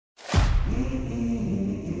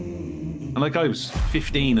And like I was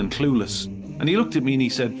 15 and clueless. And he looked at me and he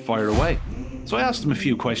said, fire away. So I asked him a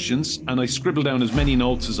few questions and I scribbled down as many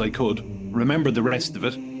notes as I could, remembered the rest of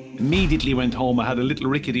it, immediately went home. I had a little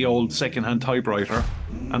rickety old second-hand typewriter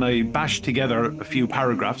and I bashed together a few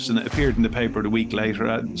paragraphs and it appeared in the paper a week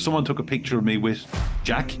later. Someone took a picture of me with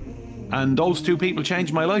Jack, and those two people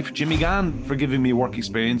changed my life. Jimmy Gann for giving me work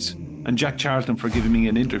experience and Jack Charlton for giving me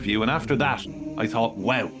an interview. And after that, I thought,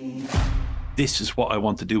 wow, this is what I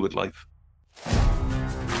want to do with life.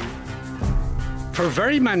 For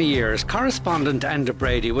very many years, correspondent Enda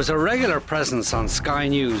Brady was a regular presence on Sky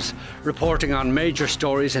News, reporting on major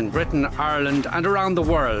stories in Britain, Ireland and around the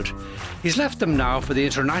world. He's left them now for the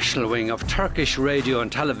international wing of Turkish radio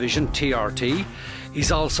and television, TRT.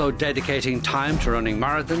 He's also dedicating time to running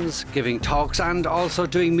marathons, giving talks and also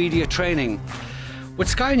doing media training. With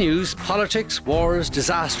Sky News, politics, wars,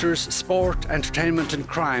 disasters, sport, entertainment and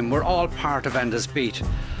crime were all part of Enda's beat.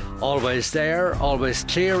 Always there, always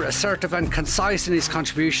clear, assertive and concise in his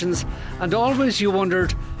contributions, and always you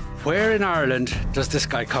wondered, where in Ireland does this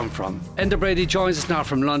guy come from? Enda Brady joins us now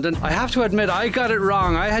from London. I have to admit, I got it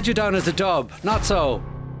wrong. I had you down as a dub. Not so.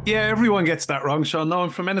 Yeah, everyone gets that wrong, Sean. No,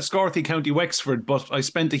 I'm from Enniscorthy, County Wexford, but I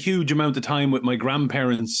spent a huge amount of time with my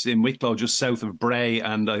grandparents in Wicklow, just south of Bray,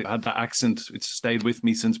 and I had that accent. It's stayed with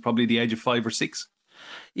me since probably the age of 5 or 6.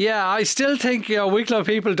 Yeah, I still think Wicklow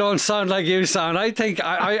people don't sound like you sound. I think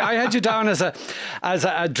I had you down as a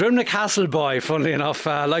Drimnagh Castle boy, funnily enough,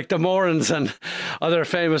 like the Morans and other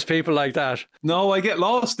famous people like that. No, I get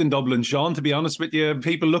lost in Dublin, Sean, to be honest with you.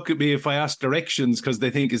 People look at me if I ask directions because they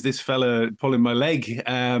think, is this fella pulling my leg?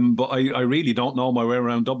 But I really don't know my way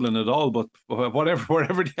around Dublin at all. But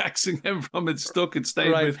wherever the accent came from, it stuck, it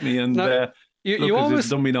stayed with me. And now, it's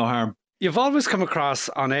done me no harm. You've always come across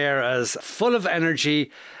on air as full of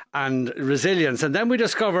energy and resilience, and then we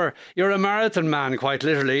discover you're a marathon man, quite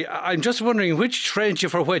literally. I'm just wondering, which trained you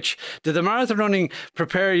for which? Did the marathon running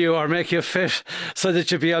prepare you or make you fit so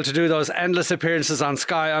that you'd be able to do those endless appearances on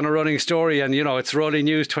Sky on a running story, and it's rolling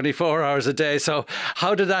news 24 hours a day? So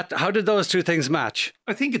how did those two things match?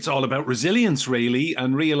 I think it's all about resilience, really,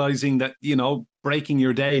 and realising that, breaking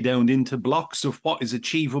your day down into blocks of what is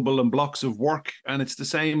achievable and blocks of work. And it's the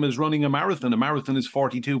same as running a marathon. A marathon is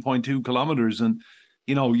 42.2 kilometres. And,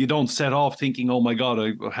 you don't set off thinking, oh my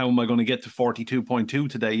God, how am I going to get to 42.2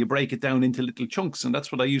 today? You break it down into little chunks. And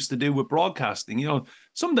that's what I used to do with broadcasting.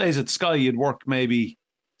 Some days at Sky, you'd work maybe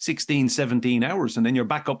 16, 17 hours, and then you're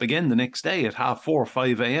back up again the next day at 4:30 or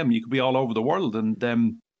 5 a.m. You could be all over the world. And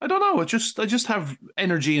I don't know, I just have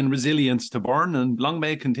energy and resilience to burn, and long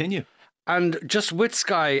may it continue. And just with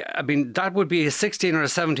Sky, I mean, that would be a 16 or a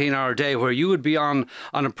 17-hour day where you would be on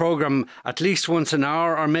a programme at least once an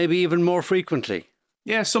hour or maybe even more frequently.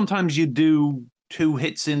 Yeah, sometimes you do 2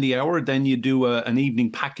 hits in the hour, then you do an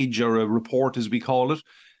evening package or a report, as we call it.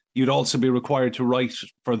 You'd also be required to write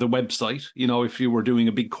for the website, if you were doing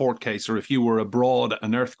a big court case, or if you were abroad,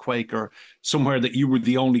 an earthquake, or somewhere that you were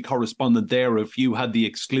the only correspondent there, if you had the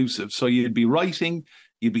exclusive. So you'd be writing,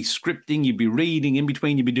 you'd be scripting, you'd be reading. In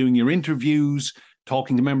between, you'd be doing your interviews,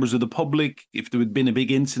 talking to members of the public. If there had been a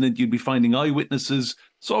big incident, you'd be finding eyewitnesses.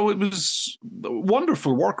 So it was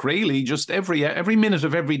wonderful work, really. Just every minute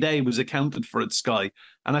of every day was accounted for at Sky.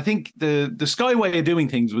 And I think the Sky way of doing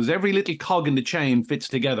things was every little cog in the chain fits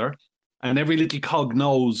together, and every little cog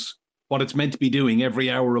knows what it's meant to be doing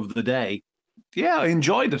every hour of the day. Yeah, I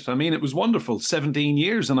enjoyed it. I mean, it was wonderful. 17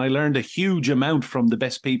 years, and I learned a huge amount from the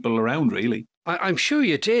best people around, really. I'm sure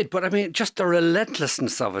you did, but I mean, just the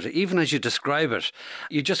relentlessness of it, even as you describe it,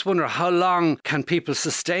 you just wonder how long can people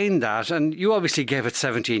sustain that? And you obviously gave it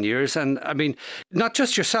 17 years. And I mean, not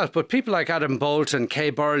just yourself, but people like Adam Bolt and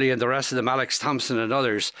Kay Burley and the rest of them, Alex Thompson and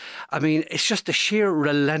others. I mean, it's just the sheer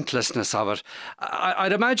relentlessness of it.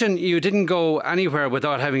 I'd imagine you didn't go anywhere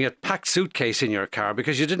without having a packed suitcase in your car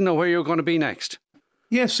because you didn't know where you were going to be next.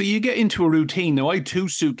 Yeah, so you get into a routine. Now, I had 2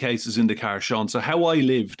 suitcases in the car, Sean. So how I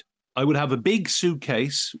lived, I would have a big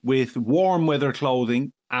suitcase with warm weather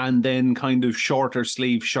clothing and then kind of shorter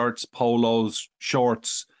sleeve shirts, polos,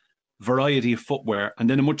 shorts, variety of footwear, and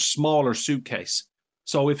then a much smaller suitcase.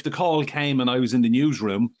 So if the call came and I was in the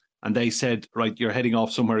newsroom and they said, right, you're heading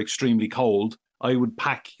off somewhere extremely cold, I would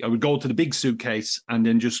go to the big suitcase and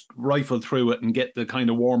then just rifle through it and get the kind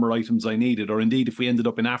of warmer items I needed. Or indeed, if we ended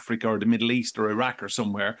up in Africa or the Middle East or Iraq or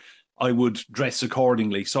somewhere, I would dress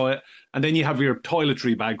accordingly. And then you have your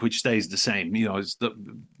toiletry bag, which stays the same, as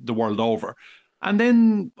the world over. And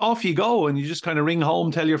then off you go, and you just kind of ring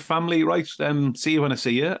home, tell your family, right, see you when I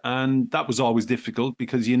see you. And that was always difficult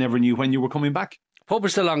because you never knew when you were coming back. What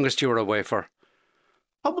was the longest you were away for?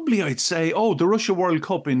 Probably I'd say, oh, the Russia World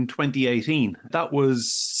Cup in 2018. That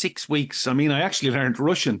was 6 weeks. I mean, I actually learned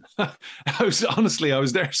Russian. I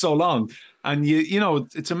was there so long. And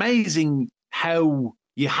it's amazing how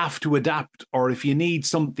you have to adapt, or if you need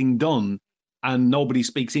something done and nobody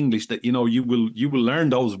speaks English, that you will learn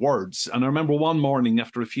those words. And I remember one morning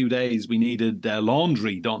after a few days, we needed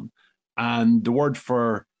laundry done. And the word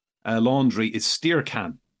for laundry is steer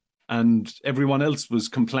can, and everyone else was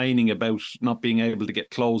complaining about not being able to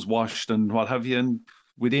get clothes washed and what have you. And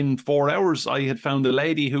within 4 hours, I had found a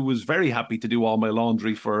lady who was very happy to do all my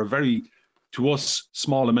laundry for a very, to us,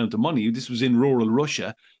 small amount of money. This was in rural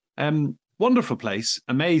Russia. Wonderful place,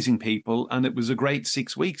 amazing people, and it was a great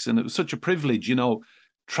 6 weeks. And it was such a privilege,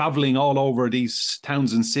 traveling all over these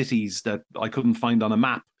towns and cities that I couldn't find on a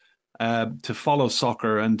map. To follow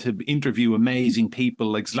soccer and to interview amazing people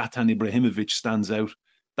like Zlatan Ibrahimovic stands out.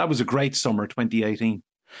 That was a great summer, 2018.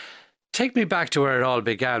 Take me back to where it all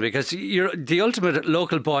began, because you're the ultimate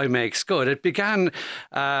local boy makes good. It began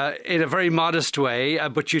in a very modest way,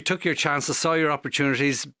 but you took your chances, saw your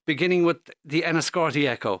opportunities, beginning with the Enniscorthy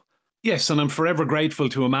Echo. Yes, and I'm forever grateful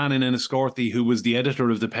to a man in Enniscorthy who was the editor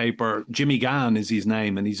of the paper. Jimmy Gann is his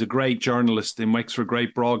name, and he's a great journalist in Wexford,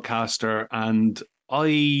 great broadcaster. And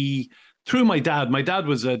through my dad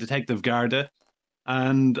was a detective Garda,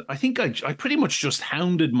 and I think I pretty much just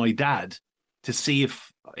hounded my dad to see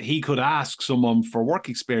if he could ask someone for work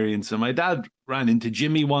experience. And my dad ran into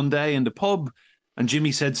Jimmy one day in the pub, and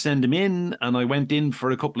Jimmy said, send him in. And I went in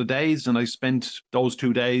for a couple of days, and I spent those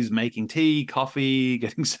 2 days making tea, coffee,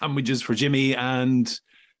 getting sandwiches for Jimmy. And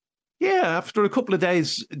yeah, after a couple of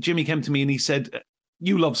days, Jimmy came to me and he said,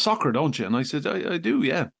 you love soccer, don't you? And I said, I do,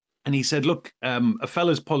 yeah. And he said, look, a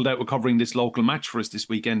fella's pulled out with covering this local match for us this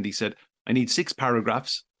weekend. He said, I need 6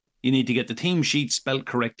 paragraphs. You need to get the team sheet spelt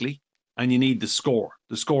correctly, and you need the score.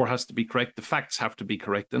 The score has to be correct. The facts have to be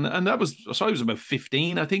correct. And I was about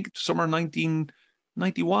 15, I think, summer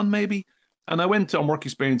 1991 maybe. And I went on work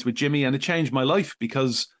experience with Jimmy, and it changed my life,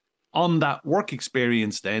 because on that work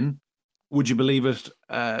experience then, would you believe it,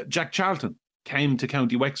 Jack Charlton came to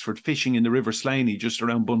County Wexford fishing in the River Slaney just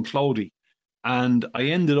around Bunclody. And I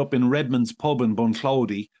ended up in Redmond's pub in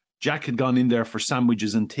Bunclody. Jack had gone in there for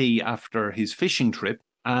sandwiches and tea after his fishing trip.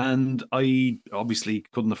 And I obviously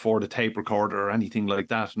couldn't afford a tape recorder or anything like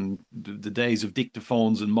that. And the days of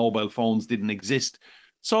dictaphones and mobile phones didn't exist.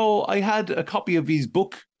 So I had a copy of his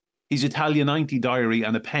book, his Italian 90 diary,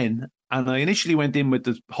 and a pen. And I initially went in with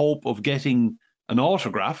the hope of getting an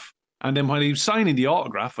autograph. And then when he was signing the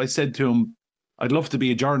autograph, I said to him, I'd love to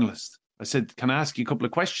be a journalist. I said, can I ask you a couple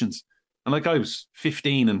of questions? And I was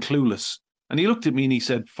 15 and clueless. And he looked at me and he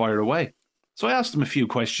said, fire away. So I asked him a few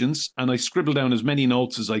questions, and I scribbled down as many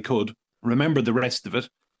notes as I could, remembered the rest of it,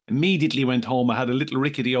 immediately went home. I had a little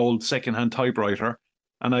rickety old second-hand typewriter,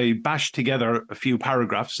 and I bashed together a few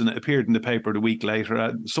paragraphs, and it appeared in the paper a week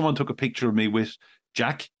later. Someone took a picture of me with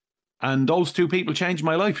Jack, and those two people changed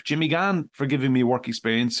my life. Jimmy Gann for giving me work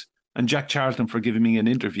experience, and Jack Charlton for giving me an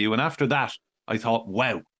interview. And after that, I thought,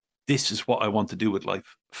 wow, this is what I want to do with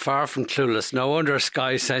life. Far from clueless. No wonder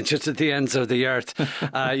Sky sent you to the ends of the earth.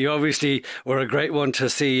 You obviously were a great one to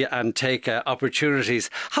see and take opportunities.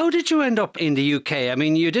 How did you end up in the UK? I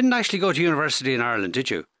mean, you didn't actually go to university in Ireland, did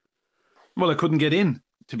you? Well, I couldn't get in,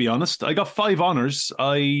 to be honest. I got 5 honours.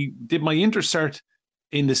 I did my intercert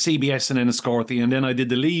in the CBS in Enniscorthy, and then I did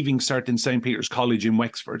the leaving cert in St. Peter's College in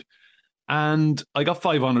Wexford. And I got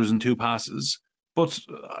 5 honours and 2 passes. But,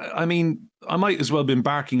 I mean, I might as well have been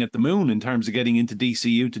barking at the moon in terms of getting into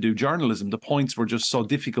DCU to do journalism. The points were just so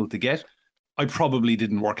difficult to get. I probably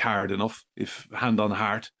didn't work hard enough, if hand on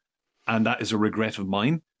heart, and that is a regret of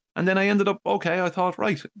mine. And then I ended up, okay, I thought,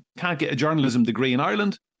 right, can't get a journalism degree in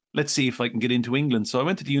Ireland. Let's see if I can get into England. So I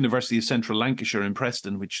went to the University of Central Lancashire in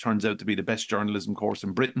Preston, which turns out to be the best journalism course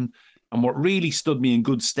in Britain. And what really stood me in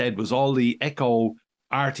good stead was all the Echo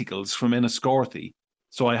articles from Enniscorthy.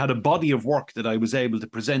 So I had a body of work that I was able to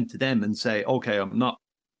present to them and say, okay, I'm not,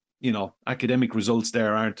 academic results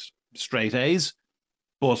there aren't straight A's,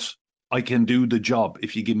 but I can do the job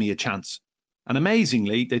if you give me a chance. And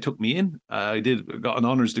amazingly, they took me in. I got an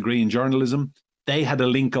honours degree in journalism. They had a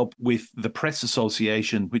link up with the Press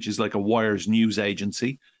Association, which is like a Wires news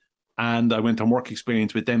agency. And I went on work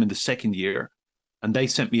experience with them in the second year. And they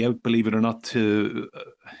sent me out, believe it or not, to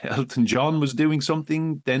Elton John was doing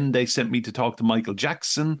something. Then they sent me to talk to Michael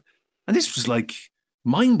Jackson. And this was like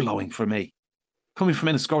mind-blowing for me. Coming from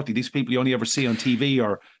Enniscorthy, these people you only ever see on TV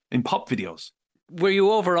or in pop videos. Were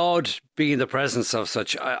you overawed being in the presence of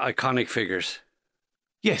such iconic figures?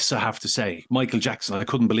 Yes, I have to say. Michael Jackson, I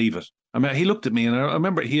couldn't believe it. I mean, he looked at me and I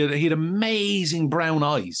remember he had amazing brown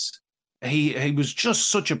eyes. He was just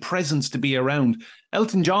such a presence to be around.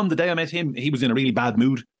 Elton John, the day I met him, he was in a really bad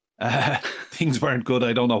mood. Uh, Things weren't good.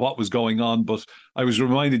 I don't know what was going on, but I was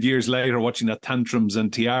reminded years later watching that Tantrums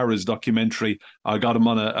and Tiaras documentary. I got him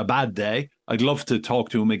on a bad day. I'd love to talk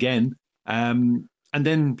to him again. And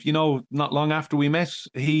then, not long after we met,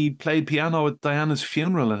 he played piano at Diana's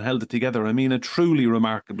funeral and held it together. I mean, a truly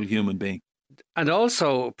remarkable human being. And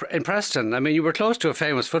also in Preston, I mean, you were close to a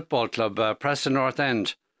famous football club, Preston North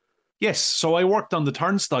End. Yes, so I worked on the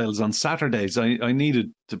turnstiles on Saturdays. I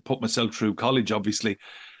needed to put myself through college, obviously.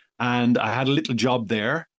 And I had a little job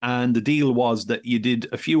there. And the deal was that you did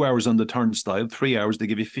a few hours on the turnstile, 3 hours, they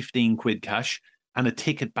give you 15 quid cash and a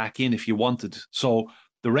ticket back in if you wanted. So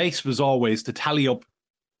the race was always to tally up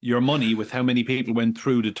your money with how many people went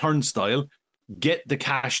through the turnstile, get the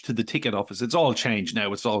cash to the ticket office. It's all changed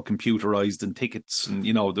now. It's all computerized and tickets. And,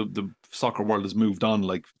 the soccer world has moved on,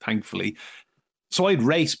 like, thankfully. So I'd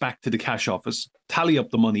race back to the cash office, tally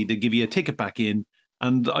up the money, they give you a ticket back in.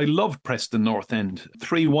 And I loved Preston North End.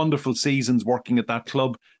 3 wonderful seasons working at that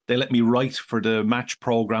club. They let me write for the match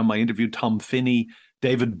programme. I interviewed Tom Finney.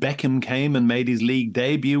 David Beckham came and made his league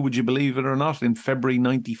debut, would you believe it or not, in February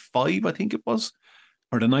 95, I think it was.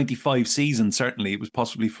 Or the 95 season, certainly. It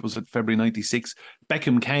was it February 96?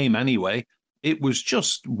 Beckham came anyway. It was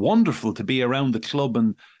just wonderful to be around the club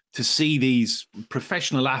and to see these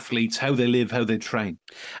professional athletes, how they live, how they train.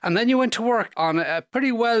 And then you went to work on a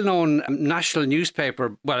pretty well-known national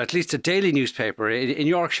newspaper, well, at least a daily newspaper in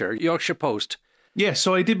Yorkshire, Yorkshire Post. Yeah,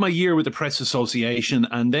 so I did my year with the Press Association,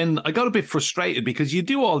 and then I got a bit frustrated because you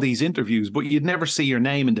do all these interviews, but you'd never see your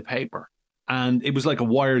name in the paper. And it was like a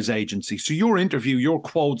wires agency. So your interview, your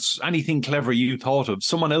quotes, anything clever you thought of,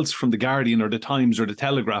 someone else from The Guardian or The Times or The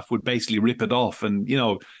Telegraph would basically rip it off. And,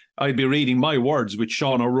 I'd be reading my words with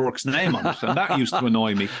Sean O'Rourke's name on it. And that used to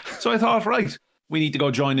annoy me. So I thought, right, we need to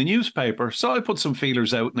go join a newspaper. So I put some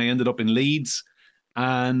feelers out and I ended up in Leeds.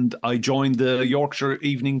 And I joined the Yorkshire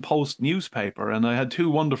Evening Post newspaper. And I had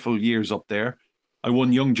 2 wonderful years up there. I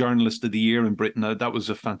won Young Journalist of the Year in Britain. That was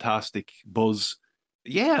a fantastic buzz.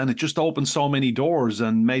 Yeah, and it just opened so many doors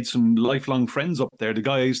and made some lifelong friends up there. The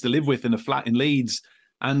guy I used to live with in a flat in Leeds,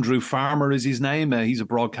 Andrew Farmer is his name. He's a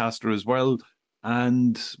broadcaster as well.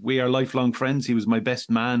 And we are lifelong friends. He was my best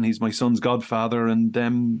man. He's my son's godfather. And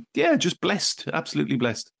just blessed, absolutely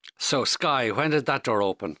blessed. So Sky, when did that door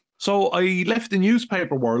open? So I left the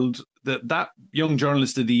newspaper world. That Young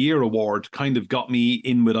Journalist of the Year award kind of got me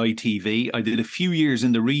in with ITV. I did a few years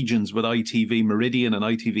in the regions with ITV Meridian and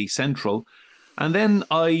ITV Central. And then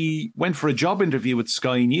I went for a job interview with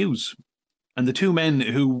Sky News. And the 2 men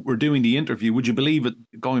who were doing the interview, would you believe it,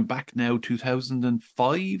 going back now,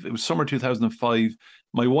 2005? It was summer 2005.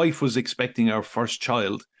 My wife was expecting our first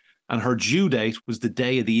child, and her due date was the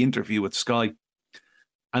day of the interview at Sky.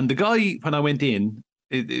 And the guy, when I went in,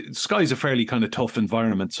 Sky's a fairly kind of tough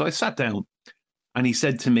environment. So I sat down, and he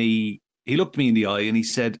said to me, he looked me in the eye, and he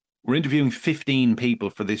said, "We're interviewing 15 people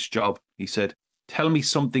for this job." He said, "Tell me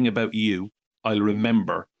something about you I'll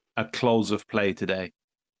remember at close of play today."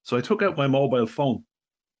 So I took out my mobile phone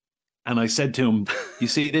and I said to him, "You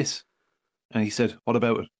see this?" And he said, "What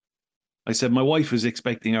about it?" I said, "My wife is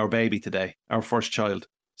expecting our baby today, our first child."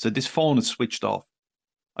 I said, "This phone is switched off."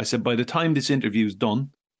 I said, "By the time this interview is done,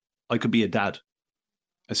 I could be a dad."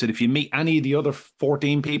 I said, "If you meet any of the other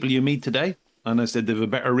 14 people you meet today," and I said, "they have a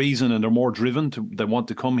better reason and they're more driven, they want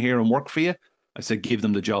to come here and work for you," I said, "give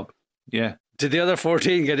them the job." Yeah. Did the other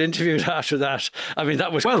 14 get interviewed after that? I mean,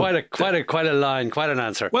 that was quite a line, quite an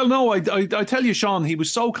answer. Well, no, I tell you, Sean, he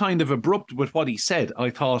was so kind of abrupt with what he said.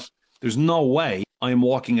 I thought, there's no way I'm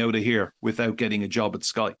walking out of here without getting a job at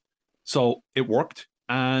Sky. So it worked.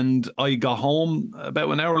 And I got home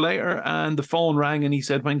about an hour later and the phone rang and he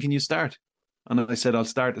said, "When can you start?" And I said, "I'll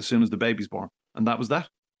start as soon as the baby's born." And that was that.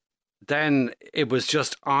 Then it was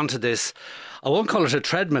just onto this, I won't call it a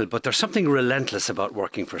treadmill, but there's something relentless about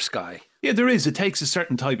working for Sky. Yeah, there is. It takes a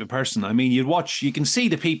certain type of person. I mean, you can see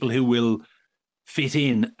the people who will fit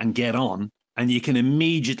in and get on, and you can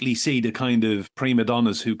immediately see the kind of prima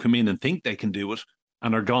donnas who come in and think they can do it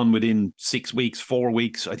and are gone within 6 weeks, 4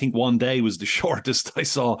 weeks. I think 1 day was the shortest I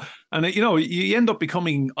saw. And, you end up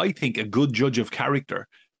becoming, I think, a good judge of character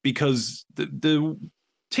because the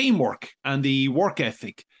teamwork and the work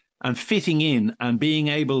ethic and fitting in and being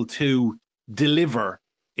able to deliver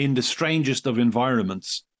in the strangest of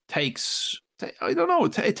environments takes, I don't know,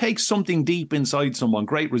 it takes something deep inside someone,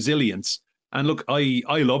 great resilience. And look, I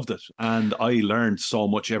loved it, and I learned so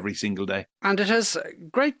much every single day. And it has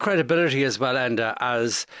great credibility as well, Enda,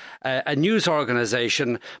 as a news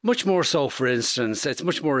organisation, much more so, for instance, it's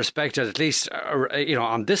much more respected, at least,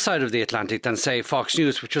 on this side of the Atlantic than, say, Fox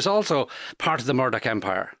News, which was also part of the Murdoch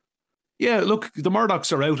empire. Yeah, look, the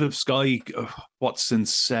Murdochs are out of Sky,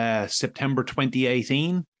 since September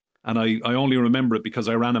 2018? And I only remember it because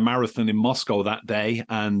I ran a marathon in Moscow that day,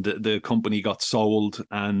 and the company got sold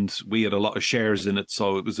and we had a lot of shares in it.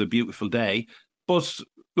 So it was a beautiful day. But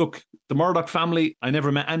look, the Murdoch family, I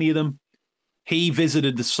never met any of them. He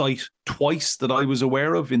visited the site twice that I was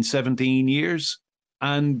aware of in 17 years.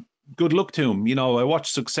 And good luck to him. I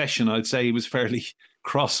watched Succession. I'd say he was fairly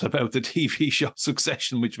cross about the TV show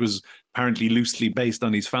Succession, which was apparently loosely based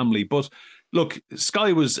on his family. But look,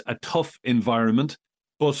 Sky was a tough environment.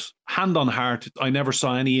 But hand on heart, I never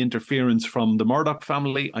saw any interference from the Murdoch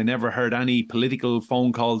family. I never heard any political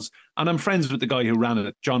phone calls. And I'm friends with the guy who ran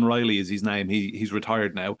it. John Riley is his name. He's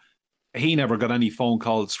retired now. He never got any phone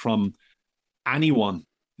calls from anyone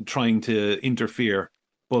trying to interfere.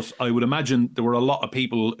 But I would imagine there were a lot of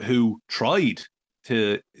people who tried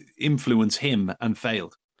to influence him and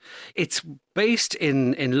failed. It's based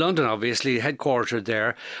in London, obviously, headquartered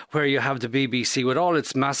there, where you have the BBC with all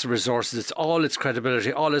its massive resources, it's all its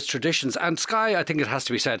credibility, all its traditions. And Sky, I think it has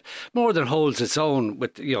to be said, more than holds its own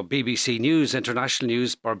with BBC News, International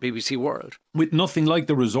News, or BBC World. With nothing like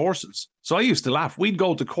the resources. So I used to laugh. We'd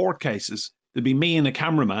go to court cases. There'd be me and a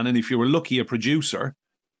cameraman, and if you were lucky, a producer.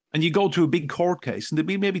 And you go to a big court case, and there'd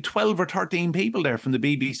be maybe 12 or 13 people there from the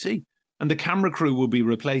BBC. And the camera crew would be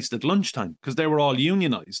replaced at lunchtime because they were all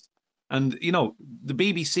unionised. And, the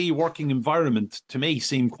BBC working environment to me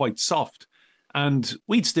seemed quite soft. And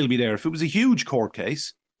we'd still be there. If it was a huge court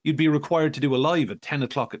case, you'd be required to do a live at 10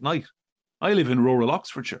 o'clock at night. I live in rural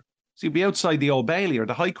Oxfordshire. So you'd be outside the Old Bailey or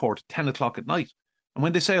the High Court at 10 o'clock at night. And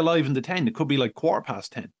when they say a live in the 10, it could be like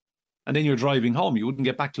 10:15. And then you're driving home. You wouldn't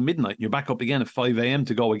get back till midnight. And you're back up again at 5 a.m.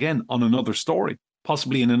 to go again on another story,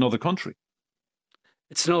 possibly in another country.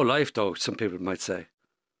 It's no life, though, some people might say.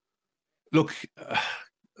 Look,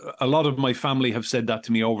 a lot of my family have said that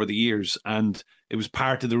to me over the years, and it was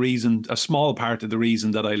part of the reason, a small part of the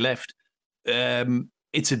reason that I left.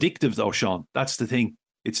 It's addictive, though, Sean. That's the thing.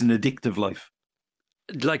 It's an addictive life.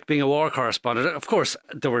 Like being a war correspondent. Of course,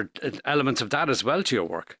 there were elements of that as well to your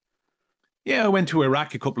work. Yeah, I went to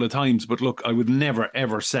Iraq a couple of times, but look, I would never,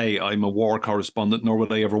 ever say I'm a war correspondent, nor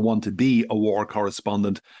would I ever want to be a war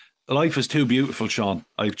correspondent. Life is too beautiful, Sean.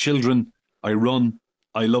 I have children. I run.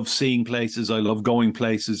 I love seeing places. I love going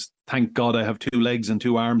places. Thank God I have 2 legs and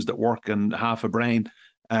 2 arms that work and half a brain.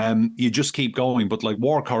 You just keep going. But like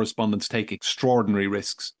war correspondents take extraordinary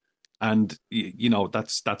risks. And,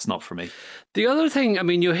 that's not for me. The other thing, I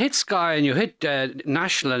mean, you hit Sky and you hit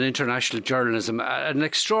national and international journalism at an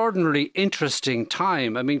extraordinarily interesting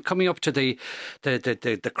time. I mean, coming up to the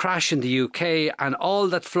crash in the UK and all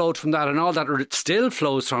that flowed from that and all that still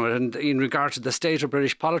flows from it, and in regard to the state of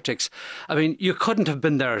British politics, I mean, you couldn't have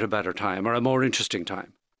been there at a better time or a more interesting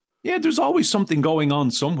time. Yeah, there's always something going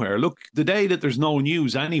on somewhere. Look, the day that there's no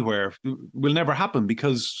news anywhere will never happen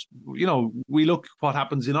because, we look what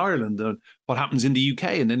happens in Ireland and what happens in the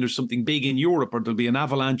UK, and then there's something big in Europe, or there'll be an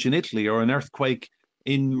avalanche in Italy or an earthquake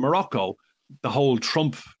in Morocco. The whole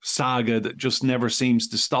Trump saga that just never seems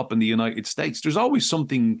to stop in the United States. There's always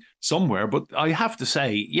something somewhere. But I have to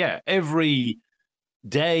say, yeah, every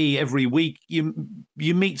day, every week, you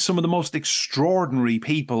meet some of the most extraordinary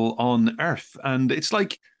people on earth. And it's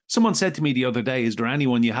like, someone said to me the other day, is there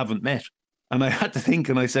anyone you haven't met? And I had to think,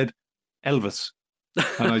 and I said, Elvis.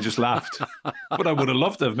 And I just laughed. But I would have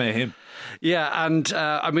loved to have met him. Yeah, and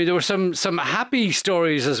I mean, there were some happy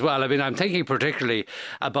stories as well. I mean, I'm thinking particularly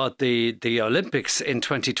about the Olympics in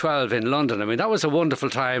 2012 in London. I mean, that was a wonderful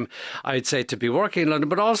time, I'd say, to be working in London,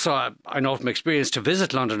 but also, I know from experience, to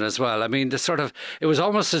visit London as well. I mean, it was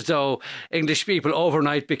almost as though English people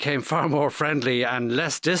overnight became far more friendly and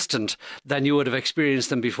less distant than you would have experienced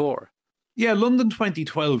them before. Yeah, London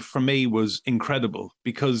 2012 for me was incredible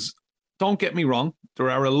because, don't get me wrong, there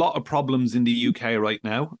are a lot of problems in the UK right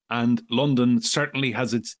now, and London certainly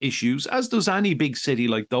has its issues, as does any big city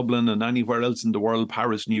like Dublin and anywhere else in the world,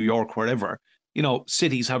 Paris, New York, wherever.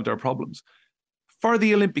 Cities have their problems. For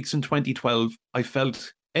the Olympics in 2012, I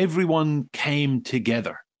felt everyone came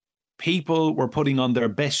together. People were putting on their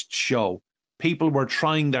best show. People were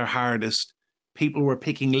trying their hardest. People were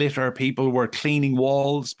picking litter. People were cleaning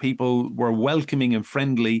walls. People were welcoming and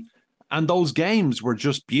friendly. And those games were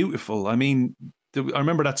just beautiful. I mean, I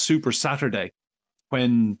remember that Super Saturday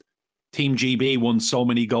when Team GB won so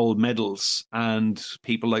many gold medals, and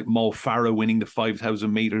people like Mo Farah winning the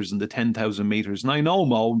 5,000 meters and the 10,000 meters. And I know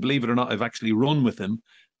Mo, and believe it or not, I've actually run with him.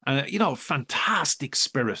 Fantastic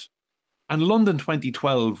spirit. And London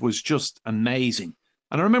 2012 was just amazing.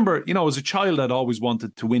 And I remember, as a child, I'd always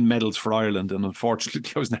wanted to win medals for Ireland. And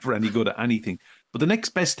unfortunately, I was never any good at anything. But the next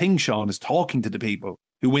best thing, Sean, is talking to the people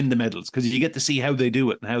who win the medals, because you get to see how they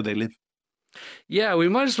do it and how they live. Yeah, we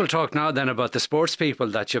might as well talk now then about the sports people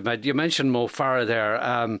that you met. You mentioned Mo Farah there,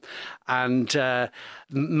 and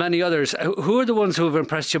many others. Who are the ones who have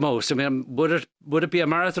impressed you most? I mean, would it be a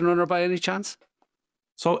marathon runner by any chance?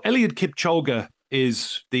 So Eliud Kipchoge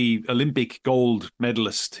is the Olympic gold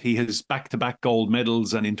medalist. He has back-to-back gold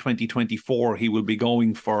medals, and in 2024 he will be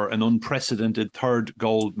going for an unprecedented third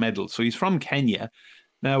gold medal. So he's from Kenya.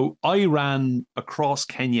 Now, I ran across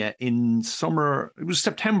Kenya in summer, it was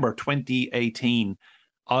September 2018.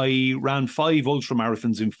 I ran 5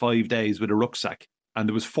 ultramarathons in 5 days with a rucksack, and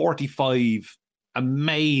there was 45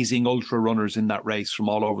 amazing ultra runners in that race from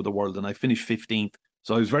all over the world, and I finished 15th.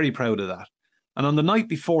 So I was very proud of that. And on the night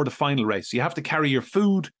before the final race, you have to carry your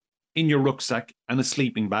food in your rucksack and a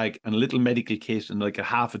sleeping bag and a little medical kit and like a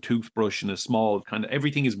half a toothbrush and a small kind of,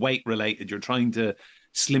 everything is weight related. You're trying to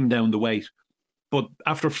slim down the weight. But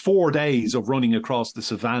after 4 days of running across the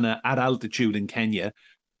savannah at altitude in Kenya,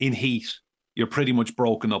 in heat, you're pretty much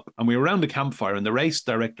broken up. And we were around the campfire, and the race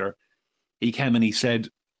director, he came and he said,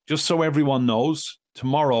 just so everyone knows,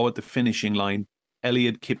 tomorrow at the finishing line,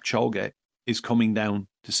 Eliud Kipchoge is coming down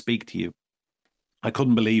to speak to you. I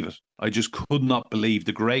couldn't believe it. I just could not believe,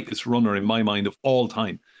 the greatest runner in my mind of all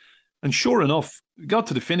time. And sure enough, we got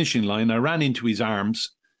to the finishing line. I ran into his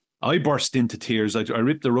arms. I burst into tears. I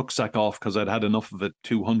ripped the rucksack off because I'd had enough of it,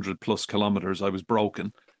 200 plus kilometers. I was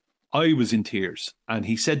broken. I was in tears. And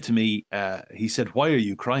he said to me, he said, why are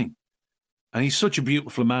you crying? And he's such a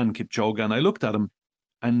beautiful man, Kipchoge. And I looked at him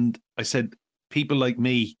and I said, people like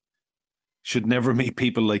me should never meet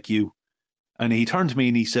people like you. And he turned to me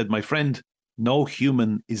and he said, my friend, no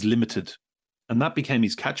human is limited. And that became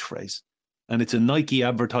his catchphrase. And it's a Nike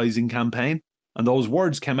advertising campaign. And those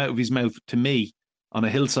words came out of his mouth to me on a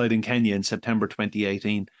hillside in Kenya in September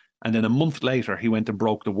 2018. And then a month later, he went and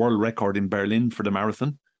broke the world record in Berlin for the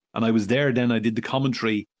marathon. And I was there then. I did the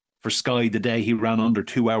commentary for Sky the day he ran under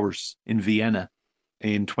 2 hours in Vienna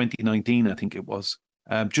in 2019, I think it was.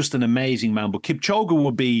 Just an amazing man. But Kipchoge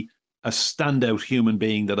would be a standout human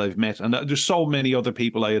being that I've met. And there's so many other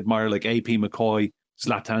people I admire, like AP McCoy,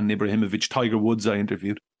 Zlatan Ibrahimovic, Tiger Woods I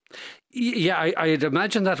interviewed. Yeah, I'd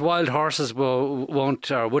imagine that wild horses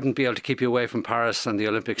won't or wouldn't be able to keep you away from Paris and the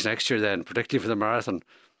Olympics next year then, particularly for the marathon.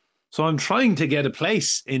 So I'm trying to get a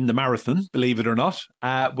place in the marathon, believe it or not.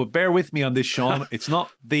 But bear with me on this, Sean. It's not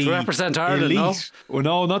the to represent Ireland, elite. no? Well,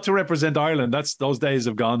 no, not to represent Ireland. Those days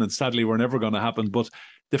have gone, and sadly, were never going to happen. But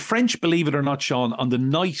the French, believe it or not, Sean, on the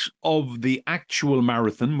night of the actual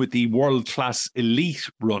marathon with the world-class elite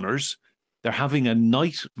runners, they're having a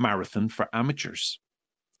night marathon for amateurs.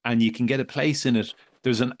 And you can get a place in it.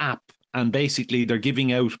 There's an app, and basically they're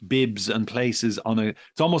giving out bibs and places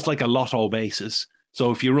it's almost like a lotto basis. So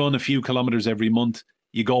if you run a few kilometers every month,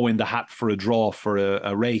 you go in the hat for a draw for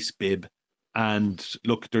a race bib. And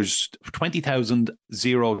look, there's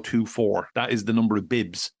 20,024. That is the number of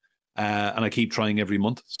bibs. And I keep trying every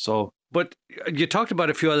month. So, but you talked about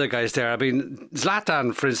a few other guys there. I mean,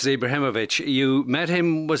 Zlatan, for instance, Ibrahimovic, you met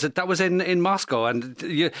him, that was in Moscow, and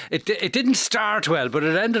it didn't start well, but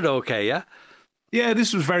it ended okay, yeah? Yeah,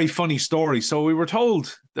 this was a very funny story. So we were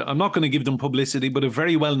told, that I'm not going to give them publicity, but a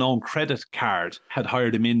very well-known credit card had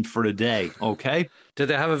hired him in for a day, okay? Did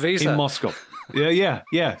they have a visa? In Moscow. Yeah.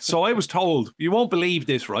 So I was told, you won't believe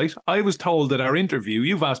this, right? I was told at our interview,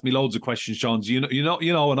 you've asked me loads of questions, Sean,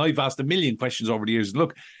 and I've asked a million questions over the years.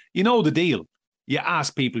 Look, you know the deal. You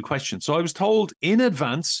ask people questions. So I was told in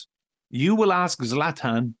advance, you will ask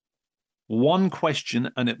Zlatan one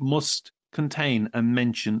question and it must contain a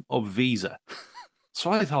mention of visa. So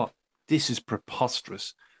I thought, this is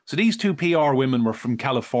preposterous. So these two PR women were from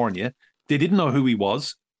California. They didn't know who he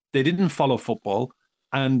was. They didn't follow football.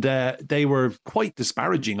 And they were quite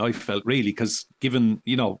disparaging, I felt, really, because given,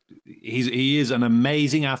 he is an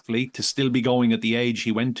amazing athlete to still be going at the age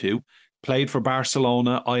he went to, played for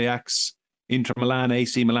Barcelona, Ajax, Inter Milan,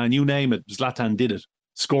 AC Milan, you name it, Zlatan did it,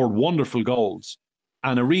 scored wonderful goals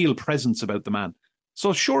and a real presence about the man.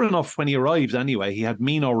 So sure enough, when he arrived anyway, he had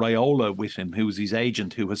Mino Raiola with him, who was his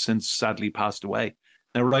agent, who has since sadly passed away.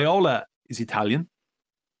 Now, Raiola is Italian,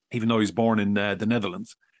 even though he's born in the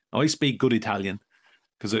Netherlands. Now, I speak good Italian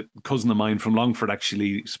because a cousin of mine from Longford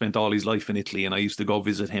actually spent all his life in Italy, and I used to go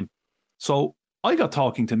visit him. So I got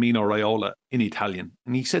talking to Mino Raiola in Italian,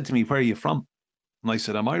 and he said to me, "Where are you from?" And I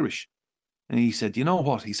said, "I'm Irish." And he said, "You know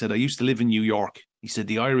what?" He said, "I used to live in New York." He said,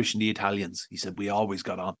 "The Irish and the Italians," he said, "we always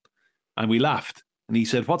got on." And we laughed. And he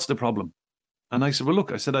said, "What's the problem?" And I said, "Well,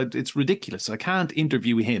 look," I said, "it's ridiculous. I can't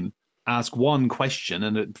interview him, ask one question,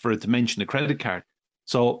 and for it to mention a credit card."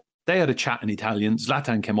 So they had a chat in Italian.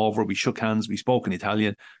 Zlatan came over. We shook hands. We spoke in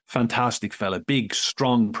Italian. Fantastic fella. Big,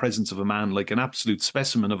 strong presence of a man, like an absolute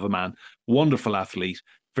specimen of a man. Wonderful athlete.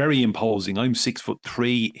 Very imposing. I'm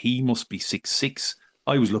 6'3". He must be 6'6".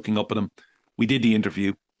 I was looking up at him. We did the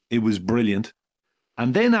interview. It was brilliant.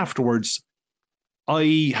 And then afterwards,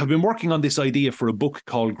 I have been working on this idea for a book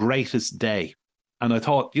called Greatest Day. And I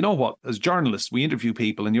thought, you know what, as journalists, we interview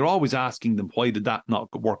people and you're always asking them, why did that not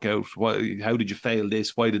work out? Why, how did you fail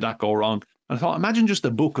this? Why did that go wrong? And I thought, imagine just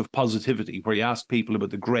a book of positivity where you ask people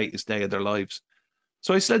about the greatest day of their lives.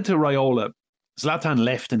 So I said to Raiola, Zlatan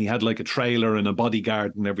left and he had like a trailer and a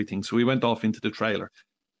bodyguard and everything. So we went off into the trailer.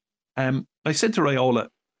 I said to Raiola,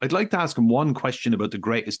 I'd like to ask him one question about the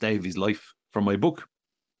greatest day of his life for my book.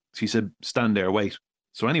 She said, stand there, wait.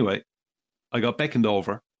 So anyway, I got beckoned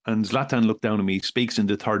over and Zlatan looked down at me, speaks in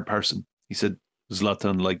the third person. He said,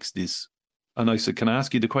 Zlatan likes this. And I said, can I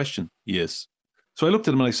ask you the question? Yes. So I looked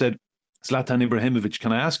at him and I said, Zlatan Ibrahimovic,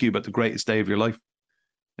 can I ask you about the greatest day of your life?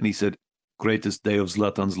 And he said, greatest day of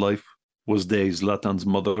Zlatan's life was day Zlatan's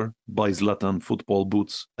mother buys Zlatan football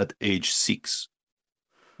boots at age 6.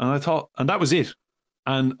 And I thought, and that was it.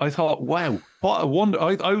 And I thought, wow, what a wonder.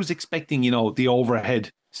 I was expecting, the overhead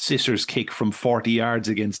scissors kick from 40 yards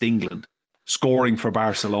against England, scoring for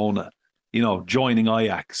Barcelona, joining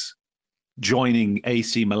Ajax, joining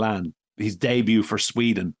AC Milan, his debut for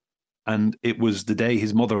Sweden. And it was the day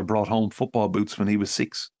his mother brought home football boots when he was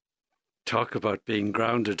 6. Talk about being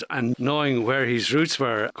grounded and knowing where his roots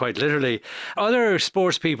were, quite literally. Other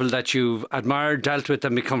sports people that you've admired, dealt with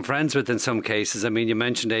and become friends with in some cases, I mean, you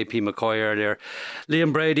mentioned AP McCoy earlier.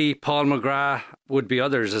 Liam Brady, Paul McGrath would be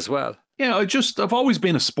others as well. Yeah, I've always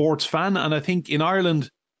been a sports fan, and I think in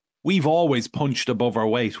Ireland, we've always punched above our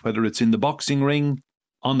weight, whether it's in the boxing ring,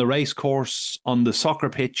 on the race course, on the soccer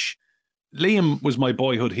pitch. Liam was my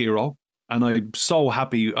boyhood hero. And I'm so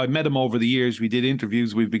happy. I met him over the years. We did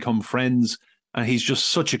interviews. We've become friends. And he's just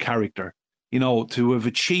such a character. To have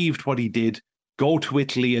achieved what he did, go to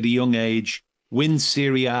Italy at a young age, win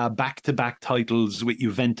Serie A, back-to-back titles with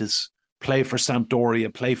Juventus, play for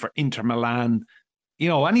Sampdoria, play for Inter Milan.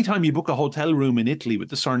 Anytime you book a hotel room in Italy with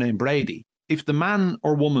the surname Brady, if the man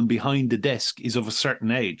or woman behind the desk is of a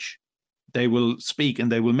certain age, they will speak and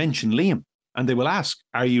they will mention Liam. And they will ask,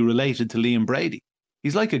 are you related to Liam Brady?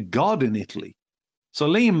 He's like a god in Italy. So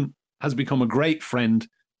Liam has become a great friend.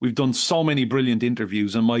 We've done so many brilliant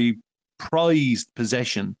interviews. And my prized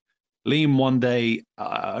possession, Liam, one day,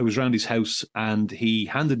 I was around his house and he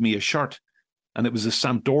handed me a shirt. And it was a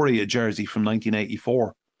Sampdoria jersey from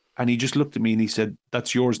 1984. And he just looked at me and he said,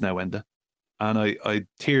 that's yours now, Enda. And I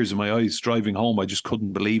tears in my eyes driving home. I just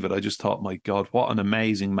couldn't believe it. I just thought, my God, what an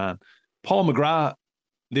amazing man. Paul McGrath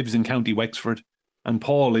lives in County Wexford. And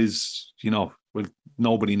Paul is, well,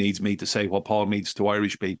 nobody needs me to say what Paul means to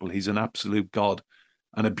Irish people. He's an absolute god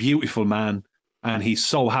and a beautiful man. And he's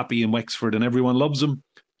so happy in Wexford and everyone loves him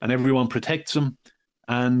and everyone protects him.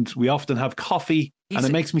 And we often have coffee. And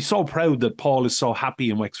it makes me so proud that Paul is so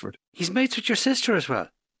happy in Wexford. He's mates with your sister as well.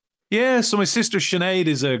 Yeah, so my sister Sinead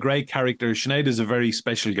is a great character. Sinead is a very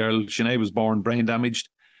special girl. Sinead was born brain damaged.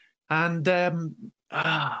 And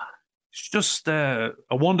she's just a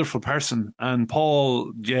wonderful person. And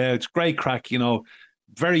Paul, yeah, it's great crack,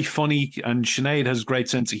 very funny. And Sinead has a great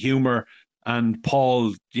sense of humour. And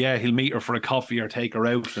Paul, yeah, he'll meet her for a coffee or take her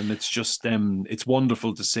out. And it's just, it's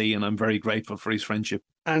wonderful to see. And I'm very grateful for his friendship.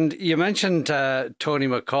 And you mentioned Tony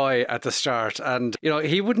McCoy at the start. And,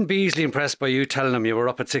 he wouldn't be easily impressed by you telling him you were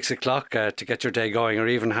up at 6 o'clock to get your day going, or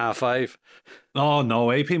even 5:30. Oh,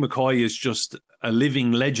 no, AP McCoy is just a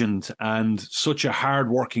living legend and such a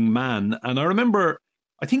hard-working man. And I remember,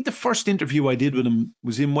 I think the first interview I did with him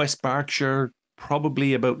was in West Berkshire,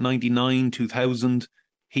 probably about 99, 2000.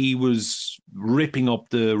 He was ripping up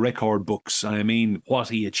the record books. I mean, what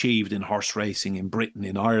he achieved in horse racing in Britain,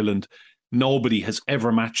 in Ireland, nobody has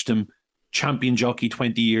ever matched him. Champion jockey,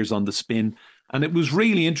 20 years on the spin. And it was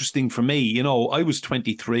really interesting for me. I was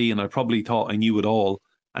 23 and I probably thought I knew it all.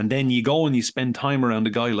 And then you go and you spend time around a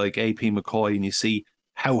guy like AP McCoy and you see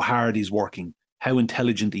how hard he's working, how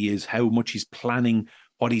intelligent he is, how much he's planning,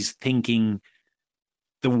 what he's thinking,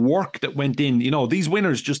 the work that went in. These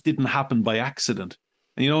winners just didn't happen by accident.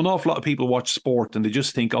 And, an awful lot of people watch sport and they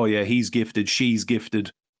just think, oh, yeah, he's gifted, she's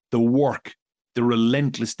gifted. The work, the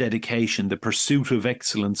relentless dedication, the pursuit of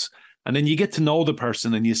excellence. And then you get to know the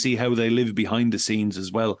person and you see how they live behind the scenes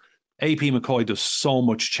as well. AP McCoy does so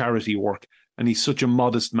much charity work, and he's such a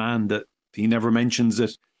modest man that he never mentions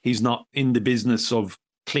it. He's not in the business of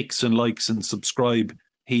clicks and likes and subscribe.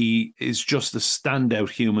 He is just a standout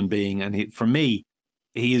human being. And for me,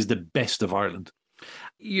 he is the best of Ireland.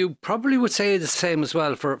 You probably would say the same as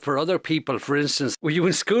well for other people. For instance, were you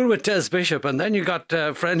in school with Des Bishop and then you got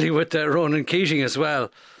friendly with Ronan Keating as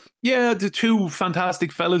well? Yeah, the two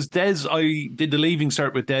fantastic fellas. Des, I did the Leaving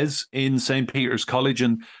Cert with Des in St. Peter's College.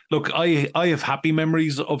 And look, I have happy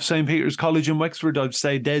memories of St. Peter's College in Wexford. I'd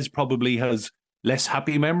say Des probably has less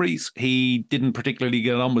happy memories. He didn't particularly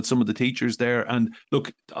get on with some of the teachers there. And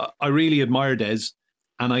look, I really admire Des.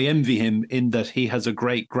 And I envy him in that he has a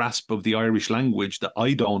great grasp of the Irish language that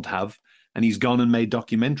I don't have. And he's gone and made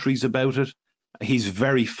documentaries about it. He's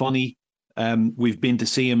very funny. We've been to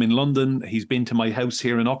see him in London. He's been to my house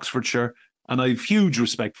here in Oxfordshire. And I have huge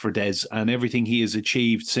respect for Des and everything he has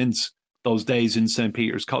achieved since those days in St.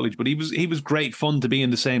 Peter's College. But he was great fun to be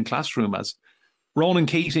in the same classroom as. Ronan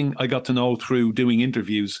Keating, I got to know through doing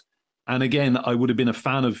interviews. And again, I would have been a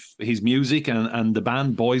fan of his music and the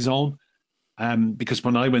band Boyzone. Because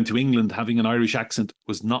when I went to England, having an Irish accent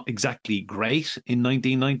was not exactly great in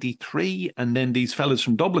 1993. And then these fellas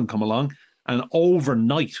from Dublin come along, and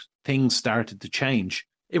overnight things started to change.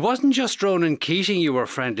 It wasn't just Ronan Keating you were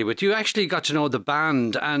friendly with. You actually got to know the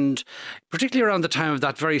band, and particularly around the time of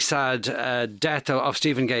that very sad death of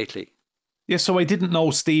Stephen Gately. Yeah, so I didn't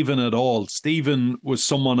know Stephen at all. Stephen was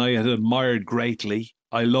someone I had admired greatly.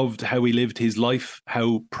 I loved how he lived his life,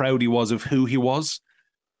 how proud he was of who he was,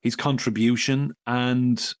 his contribution,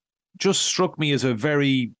 and just struck me as a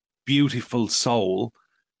very beautiful soul.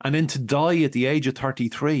 And then to die at the age of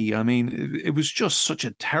 33, I mean, it was just such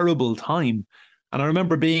a terrible time. And I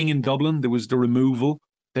remember being in Dublin, there was the removal,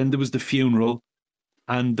 then there was the funeral,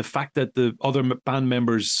 and the fact that the other band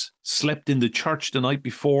members slept in the church the night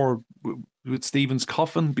before with Stephen's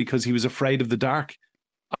coffin because he was afraid of the dark.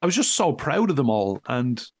 I was just so proud of them all.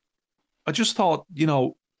 And I just thought,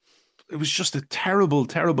 it was just a terrible,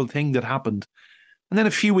 terrible thing that happened. And then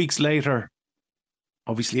a few weeks later,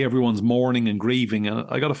 obviously everyone's mourning and grieving. And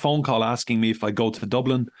I got a phone call asking me if I go to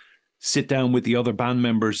Dublin, sit down with the other band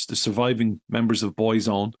members, the surviving members of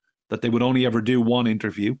Boyzone, that they would only ever do one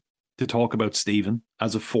interview to talk about Stephen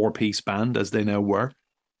as a 4-piece band, as they now were.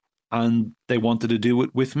 And they wanted to do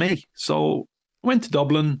it with me. So I went to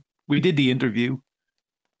Dublin. We did the interview.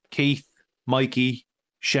 Keith, Mikey,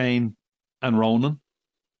 Shane, and Ronan.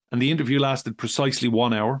 And the interview lasted precisely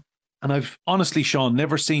 1 hour. And I've honestly, Sean,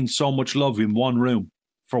 never seen so much love in one room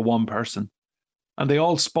for one person. And they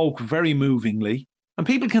all spoke very movingly. And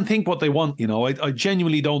people can think what they want, I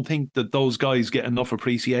genuinely don't think that those guys get enough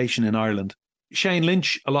appreciation in Ireland. Shane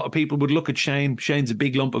Lynch, a lot of people would look at Shane. Shane's a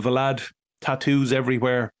big lump of a lad, tattoos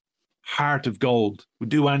everywhere, heart of gold, would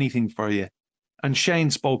do anything for you. And Shane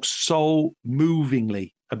spoke so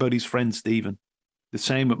movingly about his friend Stephen. The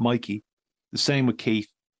same with Mikey, the same with Keith.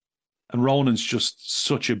 And Ronan's just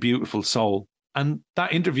such a beautiful soul. And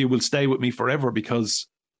that interview will stay with me forever because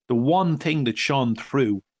the one thing that shone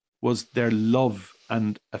through was their love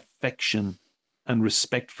and affection and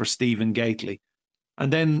respect for Stephen Gately.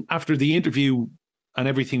 And then after the interview and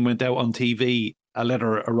everything went out on TV, a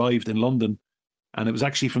letter arrived in London. And it was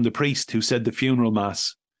actually from the priest who said the funeral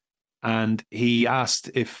mass. And he asked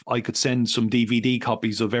if I could send some DVD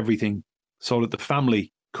copies of everything so that the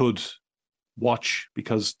family could watch,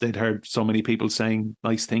 because they'd heard so many people saying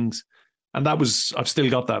nice things. And I've still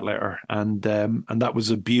got that letter. And that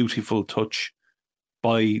was a beautiful touch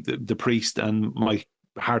by the priest, and my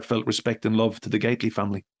heartfelt respect and love to the Gately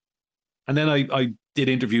family. And then I did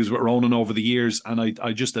interviews with Ronan over the years, and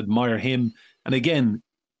I just admire him. And again,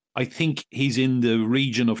 I think he's in the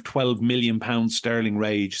region of £12 million sterling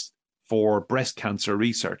raised for breast cancer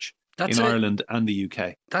research in Ireland and the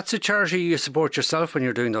UK. That's a charity you support yourself when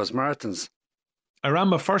you're doing those marathons. I ran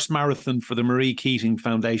my first marathon for the Marie Keating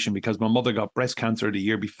Foundation because my mother got breast cancer the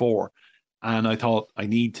year before. And I thought I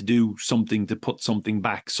need to do something to put something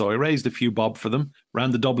back. So I raised a few bob for them,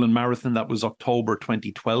 ran the Dublin Marathon. That was October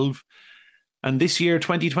 2012. And this year,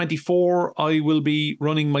 2024, I will be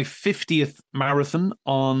running my 50th marathon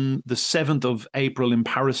on the 7th of April in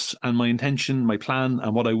Paris. And my intention, my plan,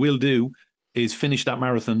 and what I will do is finish that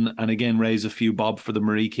marathon and again raise a few bob for the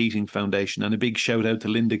Marie Keating Foundation. And a big shout out to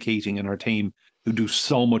Linda Keating and her team, who do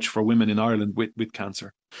so much for women in Ireland with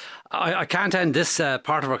cancer. I can't end this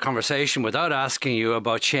part of our conversation without asking you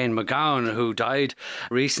about Shane MacGowan, who died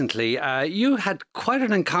recently. You had quite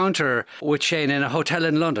an encounter with Shane in a hotel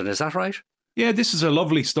in London, is that right? Yeah, this is a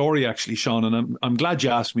lovely story actually, Sean, and I'm glad you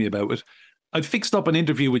asked me about it. I'd fixed up an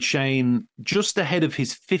interview with Shane just ahead of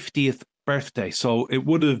his 50th birthday. So it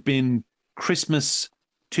would have been Christmas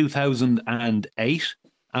 2008.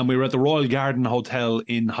 And we were at the Royal Garden Hotel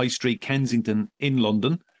in High Street, Kensington, in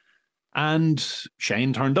London. And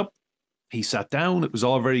Shane turned up. He sat down. It was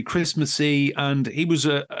all very Christmassy. And he was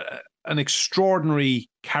an extraordinary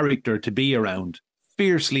character to be around.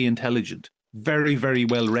 Fiercely intelligent. Very, very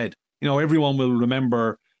well read. Everyone will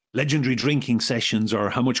remember legendary drinking sessions or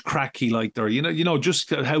how much crack he liked, or just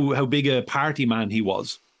how big a party man he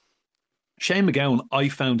was. Shane MacGowan, I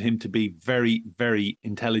found him to be very, very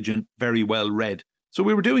intelligent, very well read. So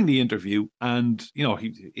we were doing the interview, and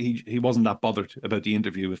he wasn't that bothered about the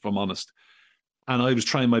interview, if I'm honest. And I was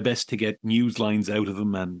trying my best to get news lines out of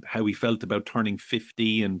him and how he felt about turning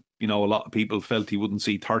 50. And, a lot of people felt he wouldn't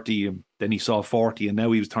see 30, and then he saw 40, and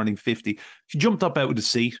now he was turning 50. He jumped up out of the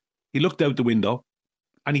seat. He looked out the window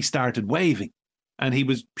and he started waving. And he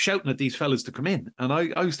was shouting at these fellas to come in. And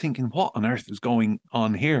I was thinking, what on earth is going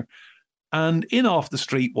on here? And in off the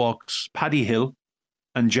street walks Paddy Hill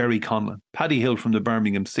and Jerry Conlon. Paddy Hill from the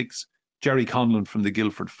Birmingham 6, Jerry Conlon from the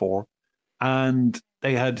Guildford 4. And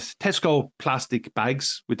they had Tesco plastic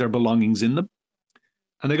bags with their belongings in them.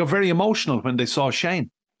 And they got very emotional when they saw Shane.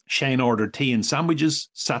 Shane ordered tea and sandwiches,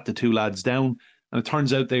 sat the two lads down. And it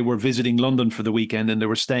turns out they were visiting London for the weekend, and they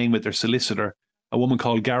were staying with their solicitor, a woman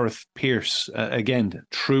called Gareth Pearce. Again,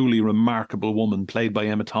 truly remarkable woman, played by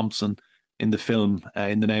Emma Thompson in the film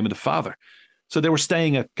In the Name of the Father. So they were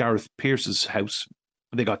staying at Gareth Pearce's house.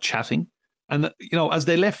 They got chatting. And, as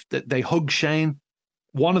they left, they hugged Shane.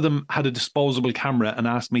 One of them had a disposable camera and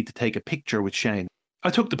asked me to take a picture with Shane. I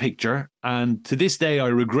took the picture, and to this day, I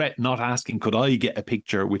regret not asking, could I get a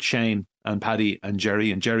picture with Shane and Paddy and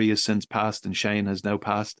Jerry? And Jerry has since passed, and Shane has now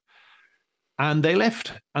passed. And they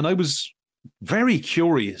left. And I was very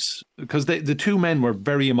curious because the two men were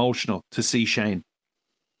very emotional to see Shane.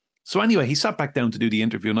 So anyway, he sat back down to do the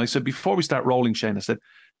interview. And I said, before we start rolling, Shane, I said,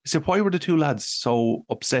 why were the two lads so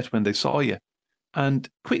upset when they saw you? And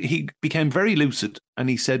he became very lucid, and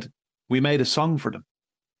he said, we made a song for them.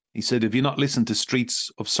 He said, have you not listened to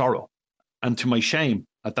Streets of Sorrow? And to my shame,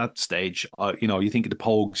 at that stage, you think of the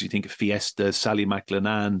Pogues, you think of Fiesta, Sally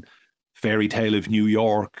McLennan, Fairy Tale of New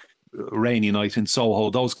York, Rainy Night in Soho,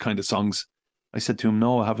 those kind of songs. I said to him,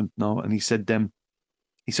 no, I haven't, no. And he said, well,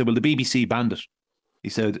 the BBC banned it. He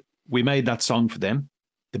said, we made that song for them.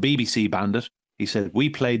 The BBC banned it. He said, we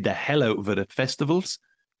played the hell out of it at festivals.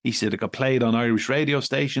 He said, it got played on Irish radio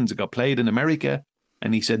stations. It got played in America.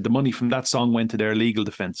 And he said the money from that song went to their legal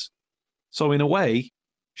defence. So in a way,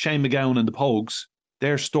 Shane MacGowan and the Pogues,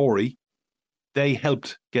 their story, they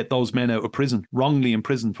helped get those men out of prison, wrongly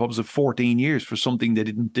imprisoned for 14 years for something they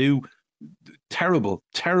didn't do. Terrible,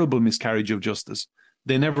 terrible miscarriage of justice.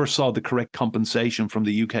 They never saw the correct compensation from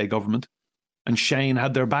the UK government. And Shane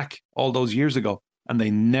had their back all those years ago, and they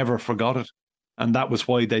never forgot it. And that was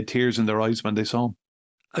why they had tears in their eyes when they saw him.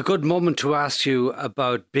 A good moment to ask you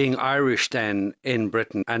about being Irish then in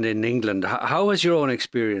Britain and in England. How has your own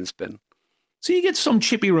experience been? So you get some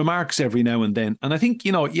chippy remarks every now and then. And I think,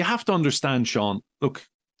 you have to understand, Sean, look,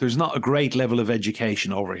 there's not a great level of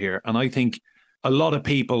education over here. And I think a lot of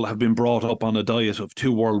people have been brought up on a diet of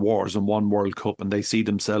 2 world wars and 1 World Cup, and they see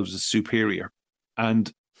themselves as superior. And,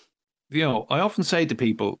 I often say to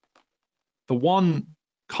people, the one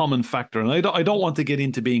common factor, and I don't want to get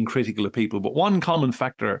into being critical of people, but one common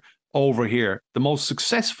factor over here, the most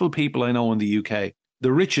successful people I know in the UK,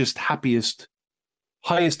 the richest, happiest,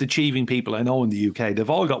 highest achieving people I know in the UK, they've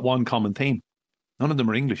all got one common theme. None of them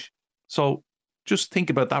are English. So just think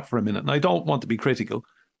about that for a minute. And I don't want to be critical,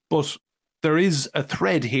 but there is a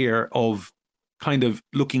thread here of kind of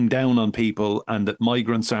looking down on people and that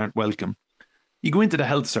migrants aren't welcome. You go into the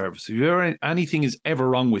health service. If anything is ever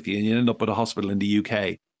wrong with you and you end up at a hospital in the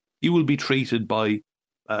UK, you will be treated by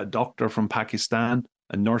a doctor from Pakistan,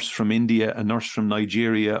 a nurse from India, a nurse from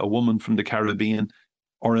Nigeria, a woman from the Caribbean,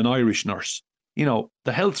 or an Irish nurse. The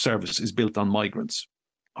health service is built on migrants.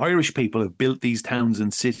 Irish people have built these towns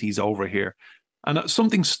and cities over here. And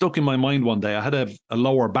something stuck in my mind one day. I had a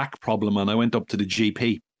lower back problem and I went up to the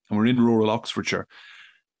GP, and we're in rural Oxfordshire.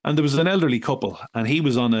 And there was an elderly couple, and he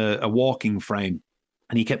was on a walking frame,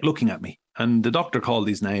 and he kept looking at me. And the doctor called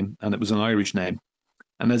his name, and it was an Irish name.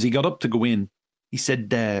 And as he got up to go in, he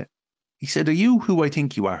said, are you who I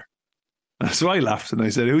think you are? So I laughed, and I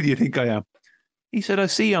said, who do you think I am? He said, I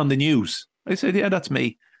see you on the news. I said, yeah, that's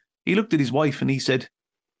me. He looked at his wife, and he said,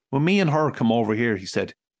 when me and her come over here, he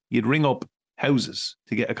said, you'd ring up houses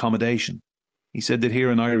to get accommodation. He said they'd hear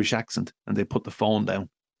an Irish accent, and they'd put the phone down.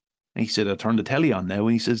 And he said, I turn the telly on now.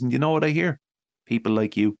 And he says, and you know what I hear? People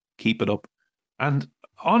like you, keep it up. And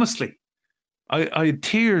honestly, I had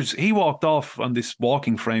tears. He walked off on this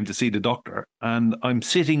walking frame to see the doctor, and I'm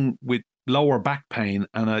sitting with lower back pain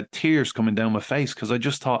and I had tears coming down my face because I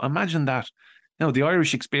just thought, imagine that. The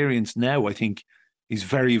Irish experience now, I think, is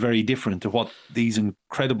very, very different to what these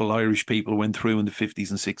incredible Irish people went through in the 50s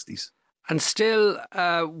and 60s. And still,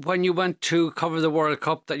 when you went to cover the World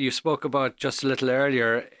Cup that you spoke about just a little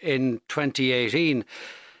earlier in 2018,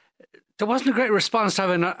 there wasn't a great response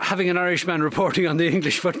to having an Irishman reporting on the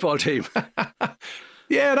English football team.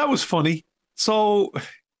 Yeah, that was funny. So,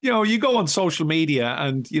 you go on social media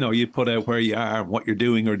and, you put out where you are, what you're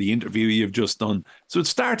doing, or the interview you've just done. So it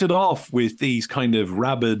started off with these kind of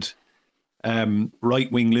rabid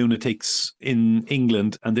right-wing lunatics in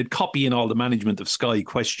England, and they'd copy in all the management of Sky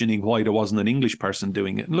questioning why there wasn't an English person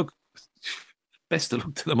doing it. And look, best of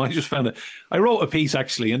luck to them. I just found it. I wrote a piece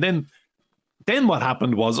actually, and then what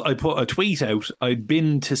happened was I put a tweet out. I'd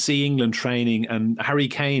been to see England training, and Harry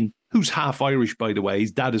Kane, who's half Irish, by the way,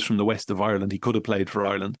 his dad is from the west of Ireland. He could have played for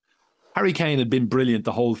Ireland. Harry Kane had been brilliant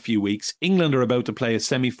the whole few weeks. England are about to play a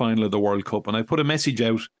semi-final of the World Cup, and I put a message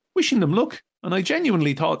out wishing them luck. And I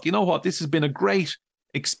genuinely thought, you know what, this has been a great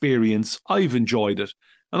experience. I've enjoyed it.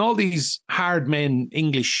 And all these hard men,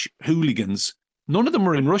 English hooligans, none of them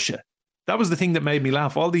were in Russia. That was the thing that made me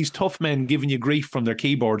laugh. All these tough men giving you grief from their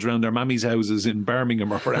keyboards around their mammy's houses in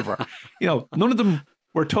Birmingham or wherever. None of them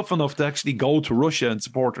were tough enough to actually go to Russia and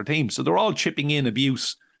support their team. So they're all chipping in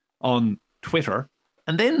abuse on Twitter.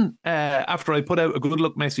 And then after I put out a good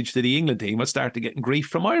luck message to the England team, I started getting grief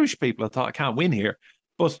from Irish people. I thought, I can't win here.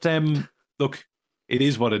 But look, it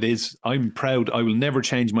is what it is. I'm proud. I will never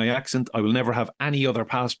change my accent. I will never have any other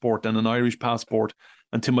passport than an Irish passport.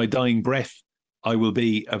 And to my dying breath, I will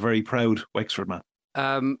be a very proud Wexford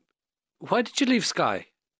man. Why did you leave Sky?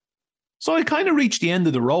 So I kind of reached the end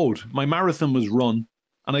of the road. My marathon was run,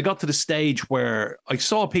 and I got to the stage where I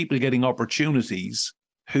saw people getting opportunities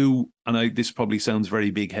who, and this probably sounds very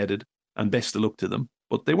big-headed, and best of luck to them,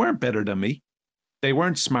 but they weren't better than me. They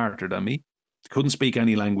weren't smarter than me. Couldn't speak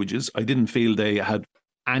any languages. I didn't feel they had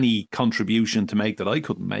any contribution to make that I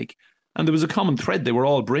couldn't make. And there was a common thread. They were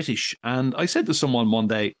all British. And I said to someone one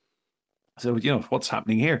day, I said, what's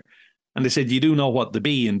happening here? And they said, you do know what the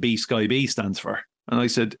B in B Sky B stands for? And I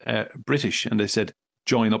said, British. And they said,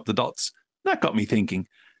 join up the dots. That got me thinking.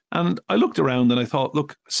 And I looked around and I thought,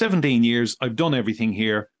 look, 17 years, I've done everything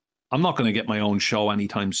here. I'm not going to get my own show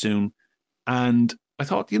anytime soon. And I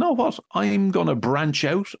thought, you know what? I'm going to branch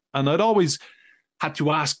out. And I'd always had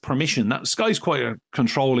to ask permission. That Sky's quite a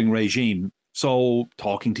controlling regime. So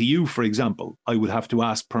talking to you, for example, I would have to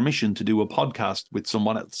ask permission to do a podcast with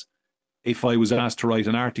someone else. If I was asked to write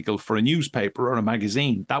an article for a newspaper or a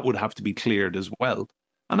magazine, that would have to be cleared as well.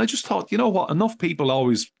 And I just thought, you know what? Enough people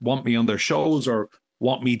always want me on their shows or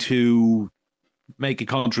want me to make a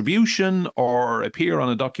contribution or appear on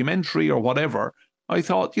a documentary or whatever. I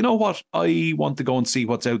thought, you know what? I want to go and see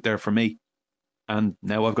what's out there for me. And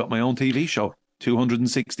now I've got my own TV show,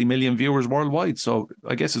 260 million viewers worldwide. So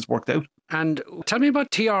I guess it's worked out. And tell me about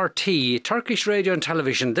TRT, Turkish Radio and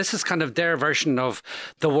Television. This is kind of their version of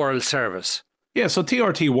the World Service. Yeah, so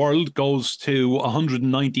TRT World goes to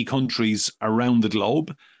 190 countries around the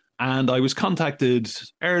globe. And I was contacted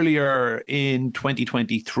earlier in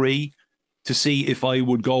 2023 to see if I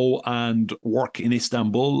would go and work in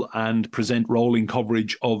Istanbul and present rolling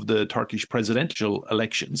coverage of the Turkish presidential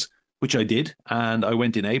elections, which I did. And I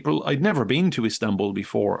went in April. I'd never been to Istanbul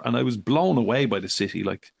before, and I was blown away by the city.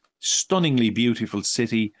 Like, stunningly beautiful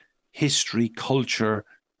city, history, culture,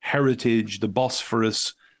 heritage, the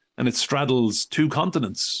Bosphorus, and it straddles two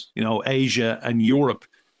continents, Asia and Europe.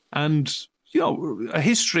 And, a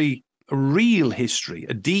history, a real history,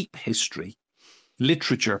 a deep history,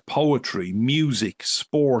 literature, poetry, music,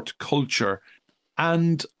 sport, culture.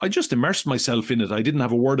 And I just immersed myself in it. I didn't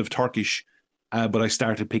have a word of Turkish, but I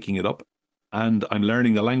started picking it up. And I'm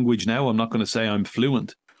learning the language now. I'm not going to say I'm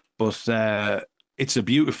fluent, but it's a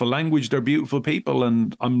beautiful language. They're beautiful people,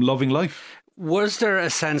 and I'm loving life. Was there a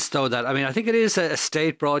sense, though, that, I think it is a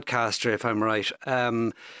state broadcaster, if I'm right,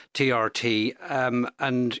 TRT,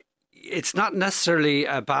 and it's not necessarily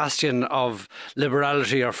a bastion of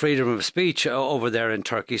liberality or freedom of speech over there in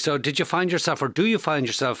Turkey. So did you find yourself, or do you find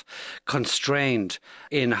yourself constrained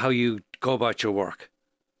in how you go about your work?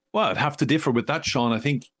 Well, I'd have to differ with that, Sean. I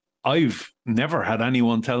think I've never had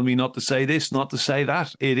anyone tell me not to say this, not to say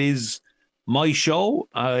that. It is my show.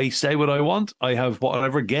 I say what I want. I have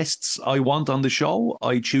whatever guests I want on the show.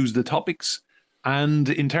 I choose the topics. And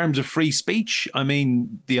in terms of free speech,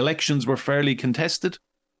 the elections were fairly contested.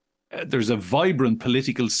 There's a vibrant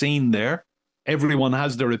political scene there. Everyone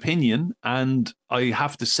has their opinion. And I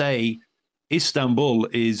have to say, Istanbul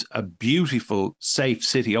is a beautiful, safe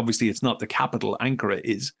city. Obviously, it's not the capital, Ankara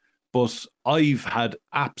is, but I've had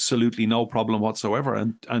absolutely no problem whatsoever.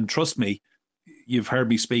 And trust me, you've heard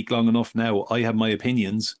me speak long enough now. I have my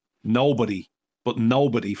opinions. Nobody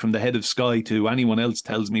from the head of Sky to anyone else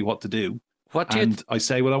tells me what to do. I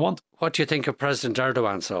say what I want. What do you think of President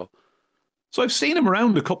Erdogan, So I've seen him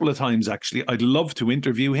around a couple of times, actually. I'd love to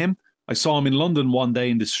interview him. I saw him in London one day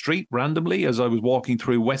in the street randomly as I was walking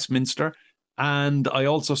through Westminster. And I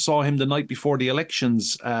also saw him the night before the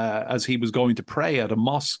elections as he was going to pray at a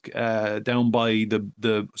mosque down by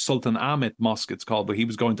the Sultan Ahmet Mosque, it's called, but he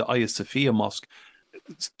was going to Hagia Sophia Mosque.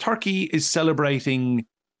 Turkey is celebrating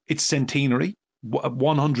its centenary,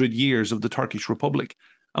 100 years of the Turkish Republic.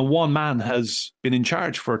 And one man has been in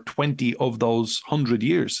charge for 20 of those 100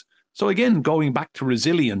 years. So again, going back to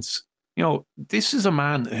resilience, this is a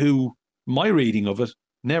man who, my reading of it,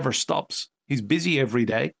 never stops. He's busy every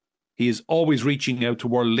day. He is always reaching out to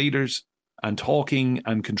world leaders and talking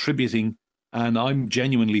and contributing, and I'm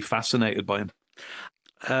genuinely fascinated by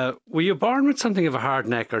him. Were you born with something of a hard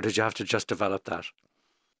neck, or did you have to just develop that?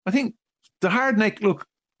 I think the hard neck, look,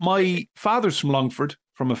 my father's from Longford,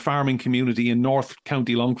 from a farming community in North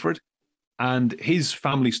County Longford, and his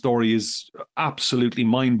family story is absolutely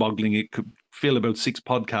mind-boggling. It could fill about 6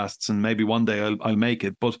 podcasts, and maybe one day I'll make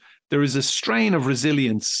it. But there is a strain of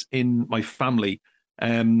resilience in my family.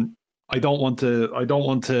 I don't want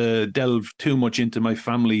to delve too much into my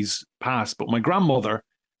family's past, but my grandmother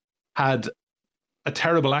had a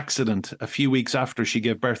terrible accident a few weeks after she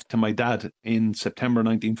gave birth to my dad in September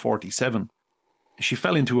 1947. She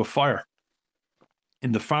fell into a fire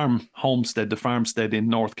in the farmstead in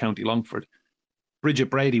North County Longford. Bridget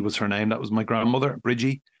Brady was her name. That was my grandmother,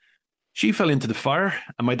 Bridgie. She fell into the fire,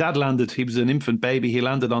 and my dad landed. He was an infant baby. He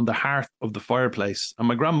landed on the hearth of the fireplace, and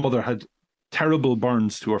my grandmother had terrible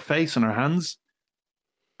burns to her face and her hands.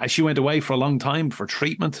 She went away for a long time for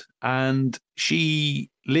treatment, and she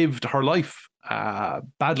lived her life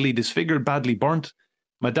badly disfigured, badly burnt.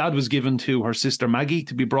 My dad was given to her sister Maggie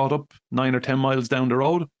to be brought up 9 or 10 miles down the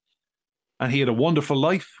road, and he had a wonderful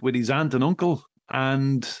life with his aunt and uncle.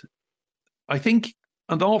 And I think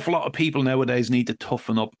an awful lot of people nowadays need to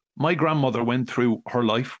toughen up. My grandmother went through her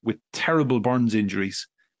life with terrible burns injuries,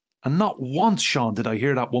 and not once, Sean, did I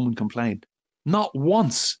hear that woman complain. Not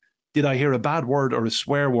once did I hear a bad word or a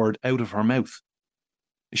swear word out of her mouth.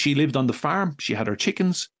 She lived on the farm. She had her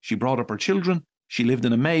chickens. She brought up her children. She lived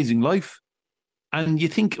an amazing life. And you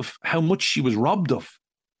think of how much she was robbed of.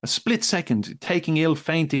 A split second, taking ill,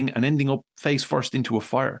 fainting, and ending up face first into a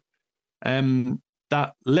fire.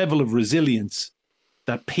 That level of resilience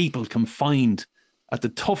that people can find at the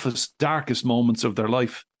toughest, darkest moments of their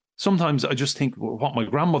life. Sometimes I just think what my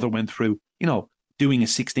grandmother went through, doing a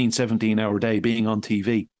 16, 17-hour day, being on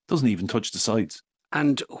TV, doesn't even touch the sides.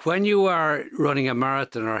 And when you are running a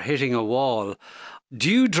marathon or hitting a wall,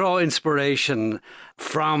 do you draw inspiration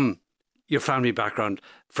from your family background,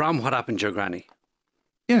 from what happened to your granny?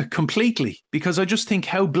 Yeah, completely. Because I just think,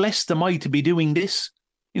 how blessed am I to be doing this?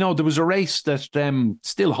 There was a race that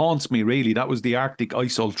still haunts me, really. That was the Arctic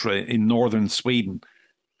Ice Ultra in northern Sweden.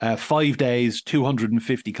 5 days,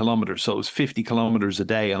 250 kilometers. So it was 50 kilometers a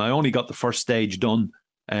day. And I only got the first stage done.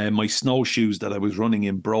 My snowshoes that I was running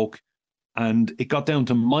in broke. And it got down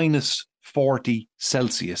to minus 40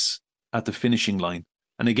 Celsius at the finishing line.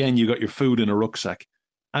 And again, you got your food in a rucksack.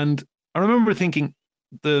 And I remember thinking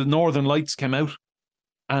the Northern Lights came out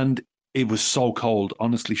and it was so cold.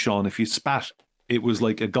 Honestly, Sean, if you spat, it was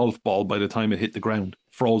like a golf ball by the time it hit the ground,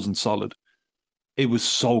 frozen solid. It was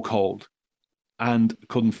so cold. And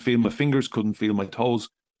couldn't feel my fingers, couldn't feel my toes.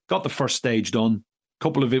 Got the first stage done. A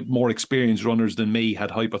couple of more experienced runners than me had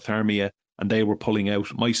hypothermia and they were pulling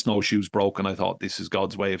out. My snowshoes broke and I thought, this is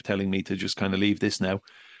God's way of telling me to just kind of leave this now.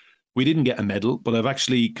 We didn't get a medal, but I've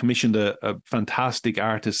actually commissioned a fantastic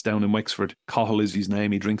artist down in Wexford. Cahill is his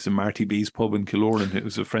name. He drinks in Marty B's pub in Killorn,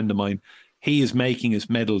 who's a friend of mine. He is making his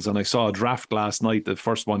medals, and I saw a draft last night, the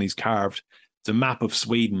first one he's carved. It's a map of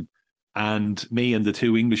Sweden. And me and the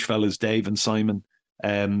 2 English fellas, Dave and Simon,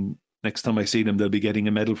 next time I see them, they'll be getting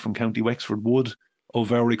a medal from County Wexford Wood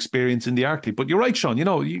of our experience in the Arctic. But you're right, Sean,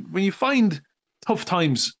 when you find tough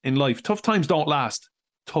times in life, tough times don't last.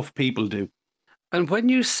 Tough people do. And when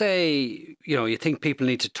you say, you think people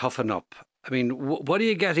need to toughen up, I mean, what are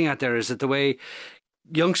you getting at there? Is it the way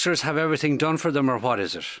youngsters have everything done for them, or what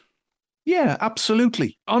is it? Yeah,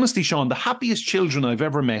 absolutely. Honestly, Sean, the happiest children I've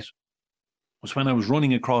ever met was when I was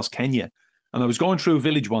running across Kenya. And I was going through a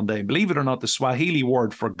village one day, and believe it or not, the Swahili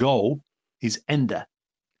word for go is Enda.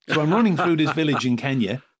 So I'm running through this village in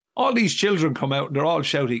Kenya. All these children come out and they're all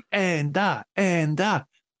shouting, Enda, Enda.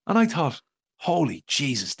 And I thought, holy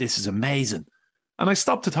Jesus, this is amazing. And I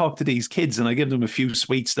stopped to talk to these kids and I gave them a few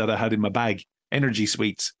sweets that I had in my bag, energy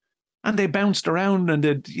sweets. And they bounced around and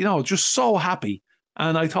they'd, just so happy.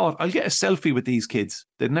 And I thought, I'll get a selfie with these kids.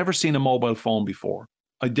 They'd never seen a mobile phone before.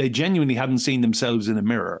 They genuinely hadn't seen themselves in a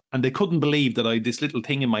mirror. And they couldn't believe that I had this little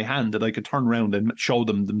thing in my hand that I could turn around and show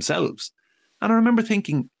them themselves. And I remember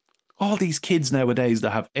thinking, all these kids nowadays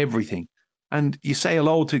that have everything. And you say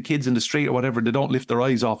hello to kids in the street or whatever, they don't lift their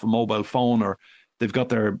eyes off a mobile phone, or they've got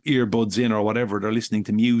their earbuds in or whatever. They're listening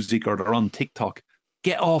to music or they're on TikTok.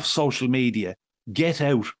 Get off social media. Get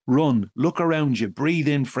out, run, look around you, breathe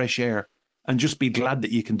in fresh air, and just be glad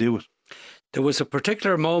that you can do it. There was a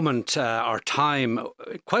particular moment or time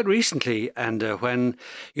quite recently, and when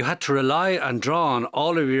you had to rely and draw on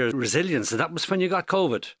all of your resilience, and that was when you got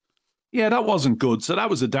COVID. Yeah, that wasn't good. So that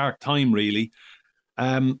was a dark time, really.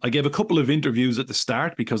 I gave a couple of interviews at the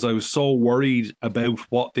start because I was so worried about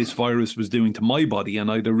what this virus was doing to my body, and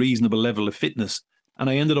I had a reasonable level of fitness. And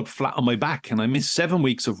I ended up flat on my back, and I missed 7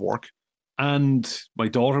 weeks of work. And my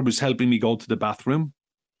daughter was helping me go to the bathroom.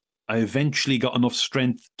 I eventually got enough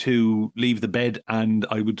strength to leave the bed, and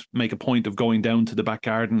I would make a point of going down to the back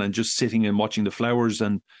garden and just sitting and watching the flowers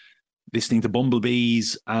and listening to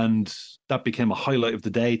bumblebees. And that became a highlight of the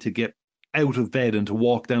day, to get out of bed and to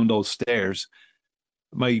walk down those stairs.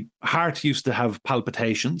 My heart used to have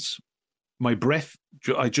palpitations. My breath,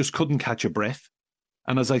 I just couldn't catch a breath.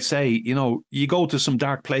 And as I say, you go to some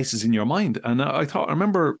dark places in your mind. And I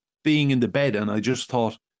remember being in the bed and I just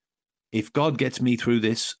thought, if God gets me through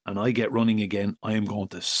this and I get running again, I am going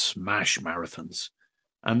to smash marathons.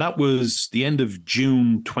 And that was the end of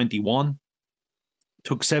June 21.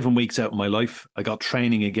 Took 7 weeks out of my life. I got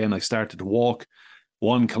training again. I started to walk.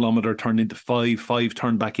 1 kilometre turned into 5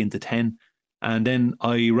 turned back into 10. And then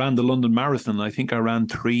I ran the London Marathon. I think I ran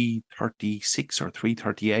 3:36 or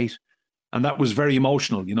 3:38. And that was very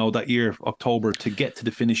emotional, that year, October, to get to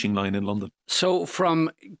the finishing line in London. So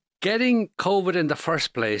from getting COVID in the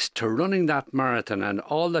first place to running that marathon and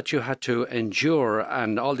all that you had to endure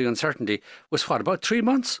and all the uncertainty was what, about 3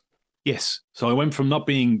 months? Yes. So I went from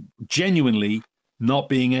genuinely not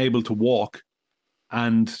being able to walk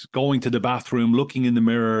and going to the bathroom, looking in the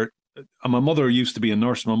mirror. And my mother used to be a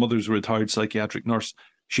nurse. My mother's a retired psychiatric nurse.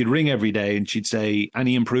 She'd ring every day and she'd say,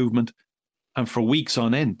 any improvement? And for weeks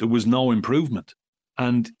on end, there was no improvement.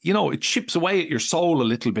 And, it chips away at your soul a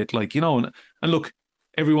little bit, and look,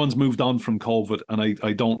 everyone's moved on from COVID and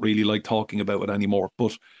I don't really like talking about it anymore.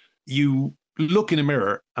 But you look in a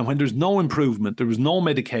mirror and when there's no improvement, there was no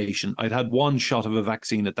medication. I'd had 1 shot of a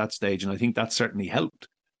vaccine at that stage and I think that certainly helped.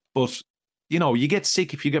 But, you get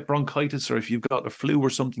sick if you get bronchitis or if you've got a flu or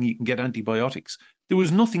something, you can get antibiotics. There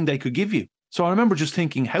was nothing they could give you. So I remember just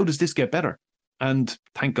thinking, how does this get better? And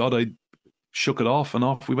thank God I shook it off and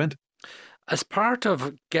off we went. As part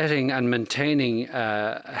of getting and maintaining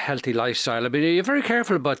a healthy lifestyle, I mean, you're very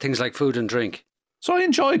careful about things like food and drink. So I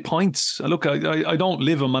enjoy pints. Look, I don't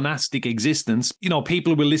live a monastic existence.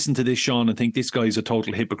 People will listen to this, Sean, and think this guy's a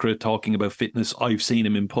total hypocrite talking about fitness. I've seen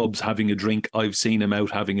him in pubs having a drink. I've seen him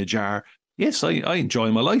out having a jar. Yes, I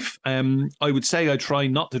enjoy my life. I would say I try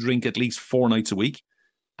not to drink at least 4 nights a week.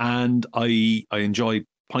 And I enjoy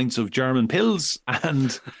pints of German pills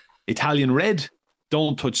and Italian red.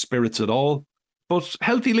 Don't touch spirits at all. But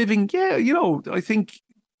healthy living, yeah, I think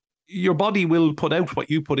your body will put out what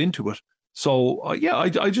you put into it. So,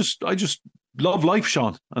 I just love life,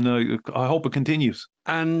 Sean, and I hope it continues.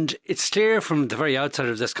 And it's clear from the very outset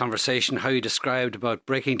of this conversation how you described about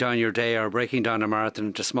breaking down your day or breaking down a marathon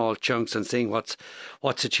into small chunks and seeing what's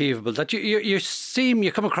achievable. That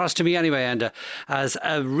you come across to me anyway, Enda, as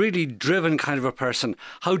a really driven kind of a person.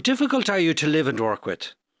 How difficult are you to live and work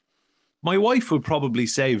with? My wife would probably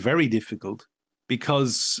say very difficult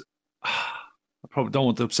because I probably don't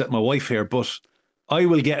want to upset my wife here, but I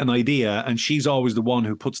will get an idea and she's always the one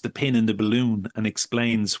who puts the pin in the balloon and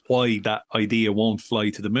explains why that idea won't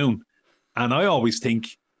fly to the moon. And I always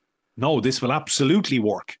think, no, this will absolutely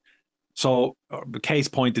work. So a case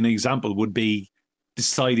point, an example would be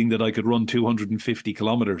deciding that I could run 250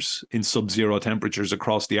 kilometers in sub-zero temperatures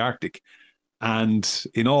across the Arctic. And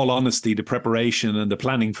in all honesty, the preparation and the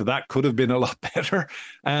planning for that could have been a lot better.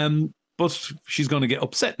 But she's going to get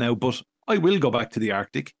upset now. But I will go back to the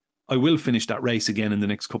Arctic. I will finish that race again in the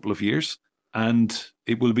next couple of years. And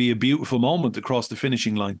it will be a beautiful moment across the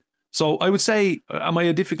finishing line. So I would say, am I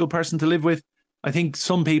a difficult person to live with? I think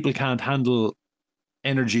some people can't handle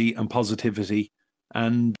energy and positivity.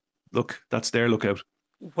 And look, that's their lookout.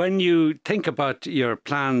 When you think about your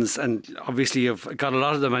plans, and obviously you've got a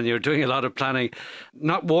lot of them and you're doing a lot of planning,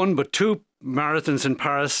 not 1, but 2 marathons in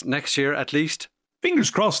Paris next year at least.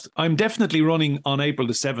 Fingers crossed. I'm definitely running on April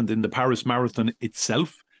the 7th in the Paris Marathon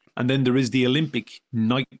itself. And then there is the Olympic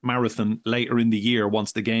night marathon later in the year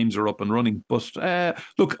once the games are up and running. But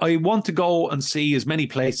look, I want to go and see as many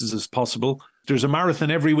places as possible. There's a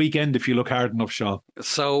marathon every weekend if you look hard enough, Sean.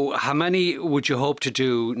 So how many would you hope to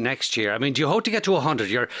do next year? I mean, do you hope to get to 100?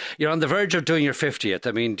 You're on the verge of doing your 50th.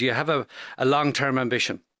 I mean, do you have a long-term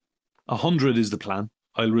ambition? 100 is the plan.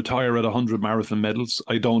 I'll retire at 100 marathon medals.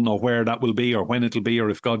 I don't know where that will be or when it'll be or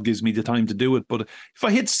if God gives me the time to do it. But if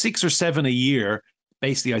I hit 6 or 7 a year,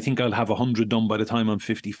 basically, I think I'll have 100 done by the time I'm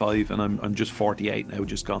 55, and I'm just 48 now,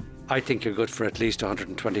 just gone. I think you're good for at least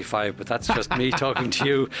 125, but that's just me talking to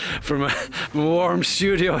you from a warm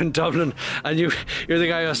studio in Dublin, and you're the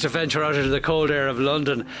guy who has to venture out into the cold air of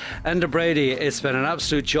London. Enda Brady, it's been an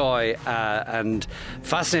absolute joy and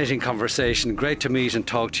fascinating conversation. Great to meet and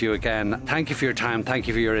talk to you again. Thank you for your time. Thank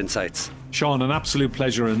you for your insights. Sean, an absolute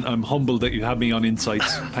pleasure, and I'm humbled that you have me on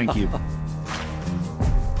Insights. Thank you.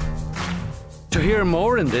 To hear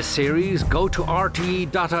more in this series, go to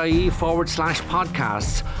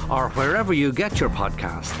rte.ie/podcasts or wherever you get your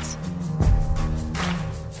podcasts.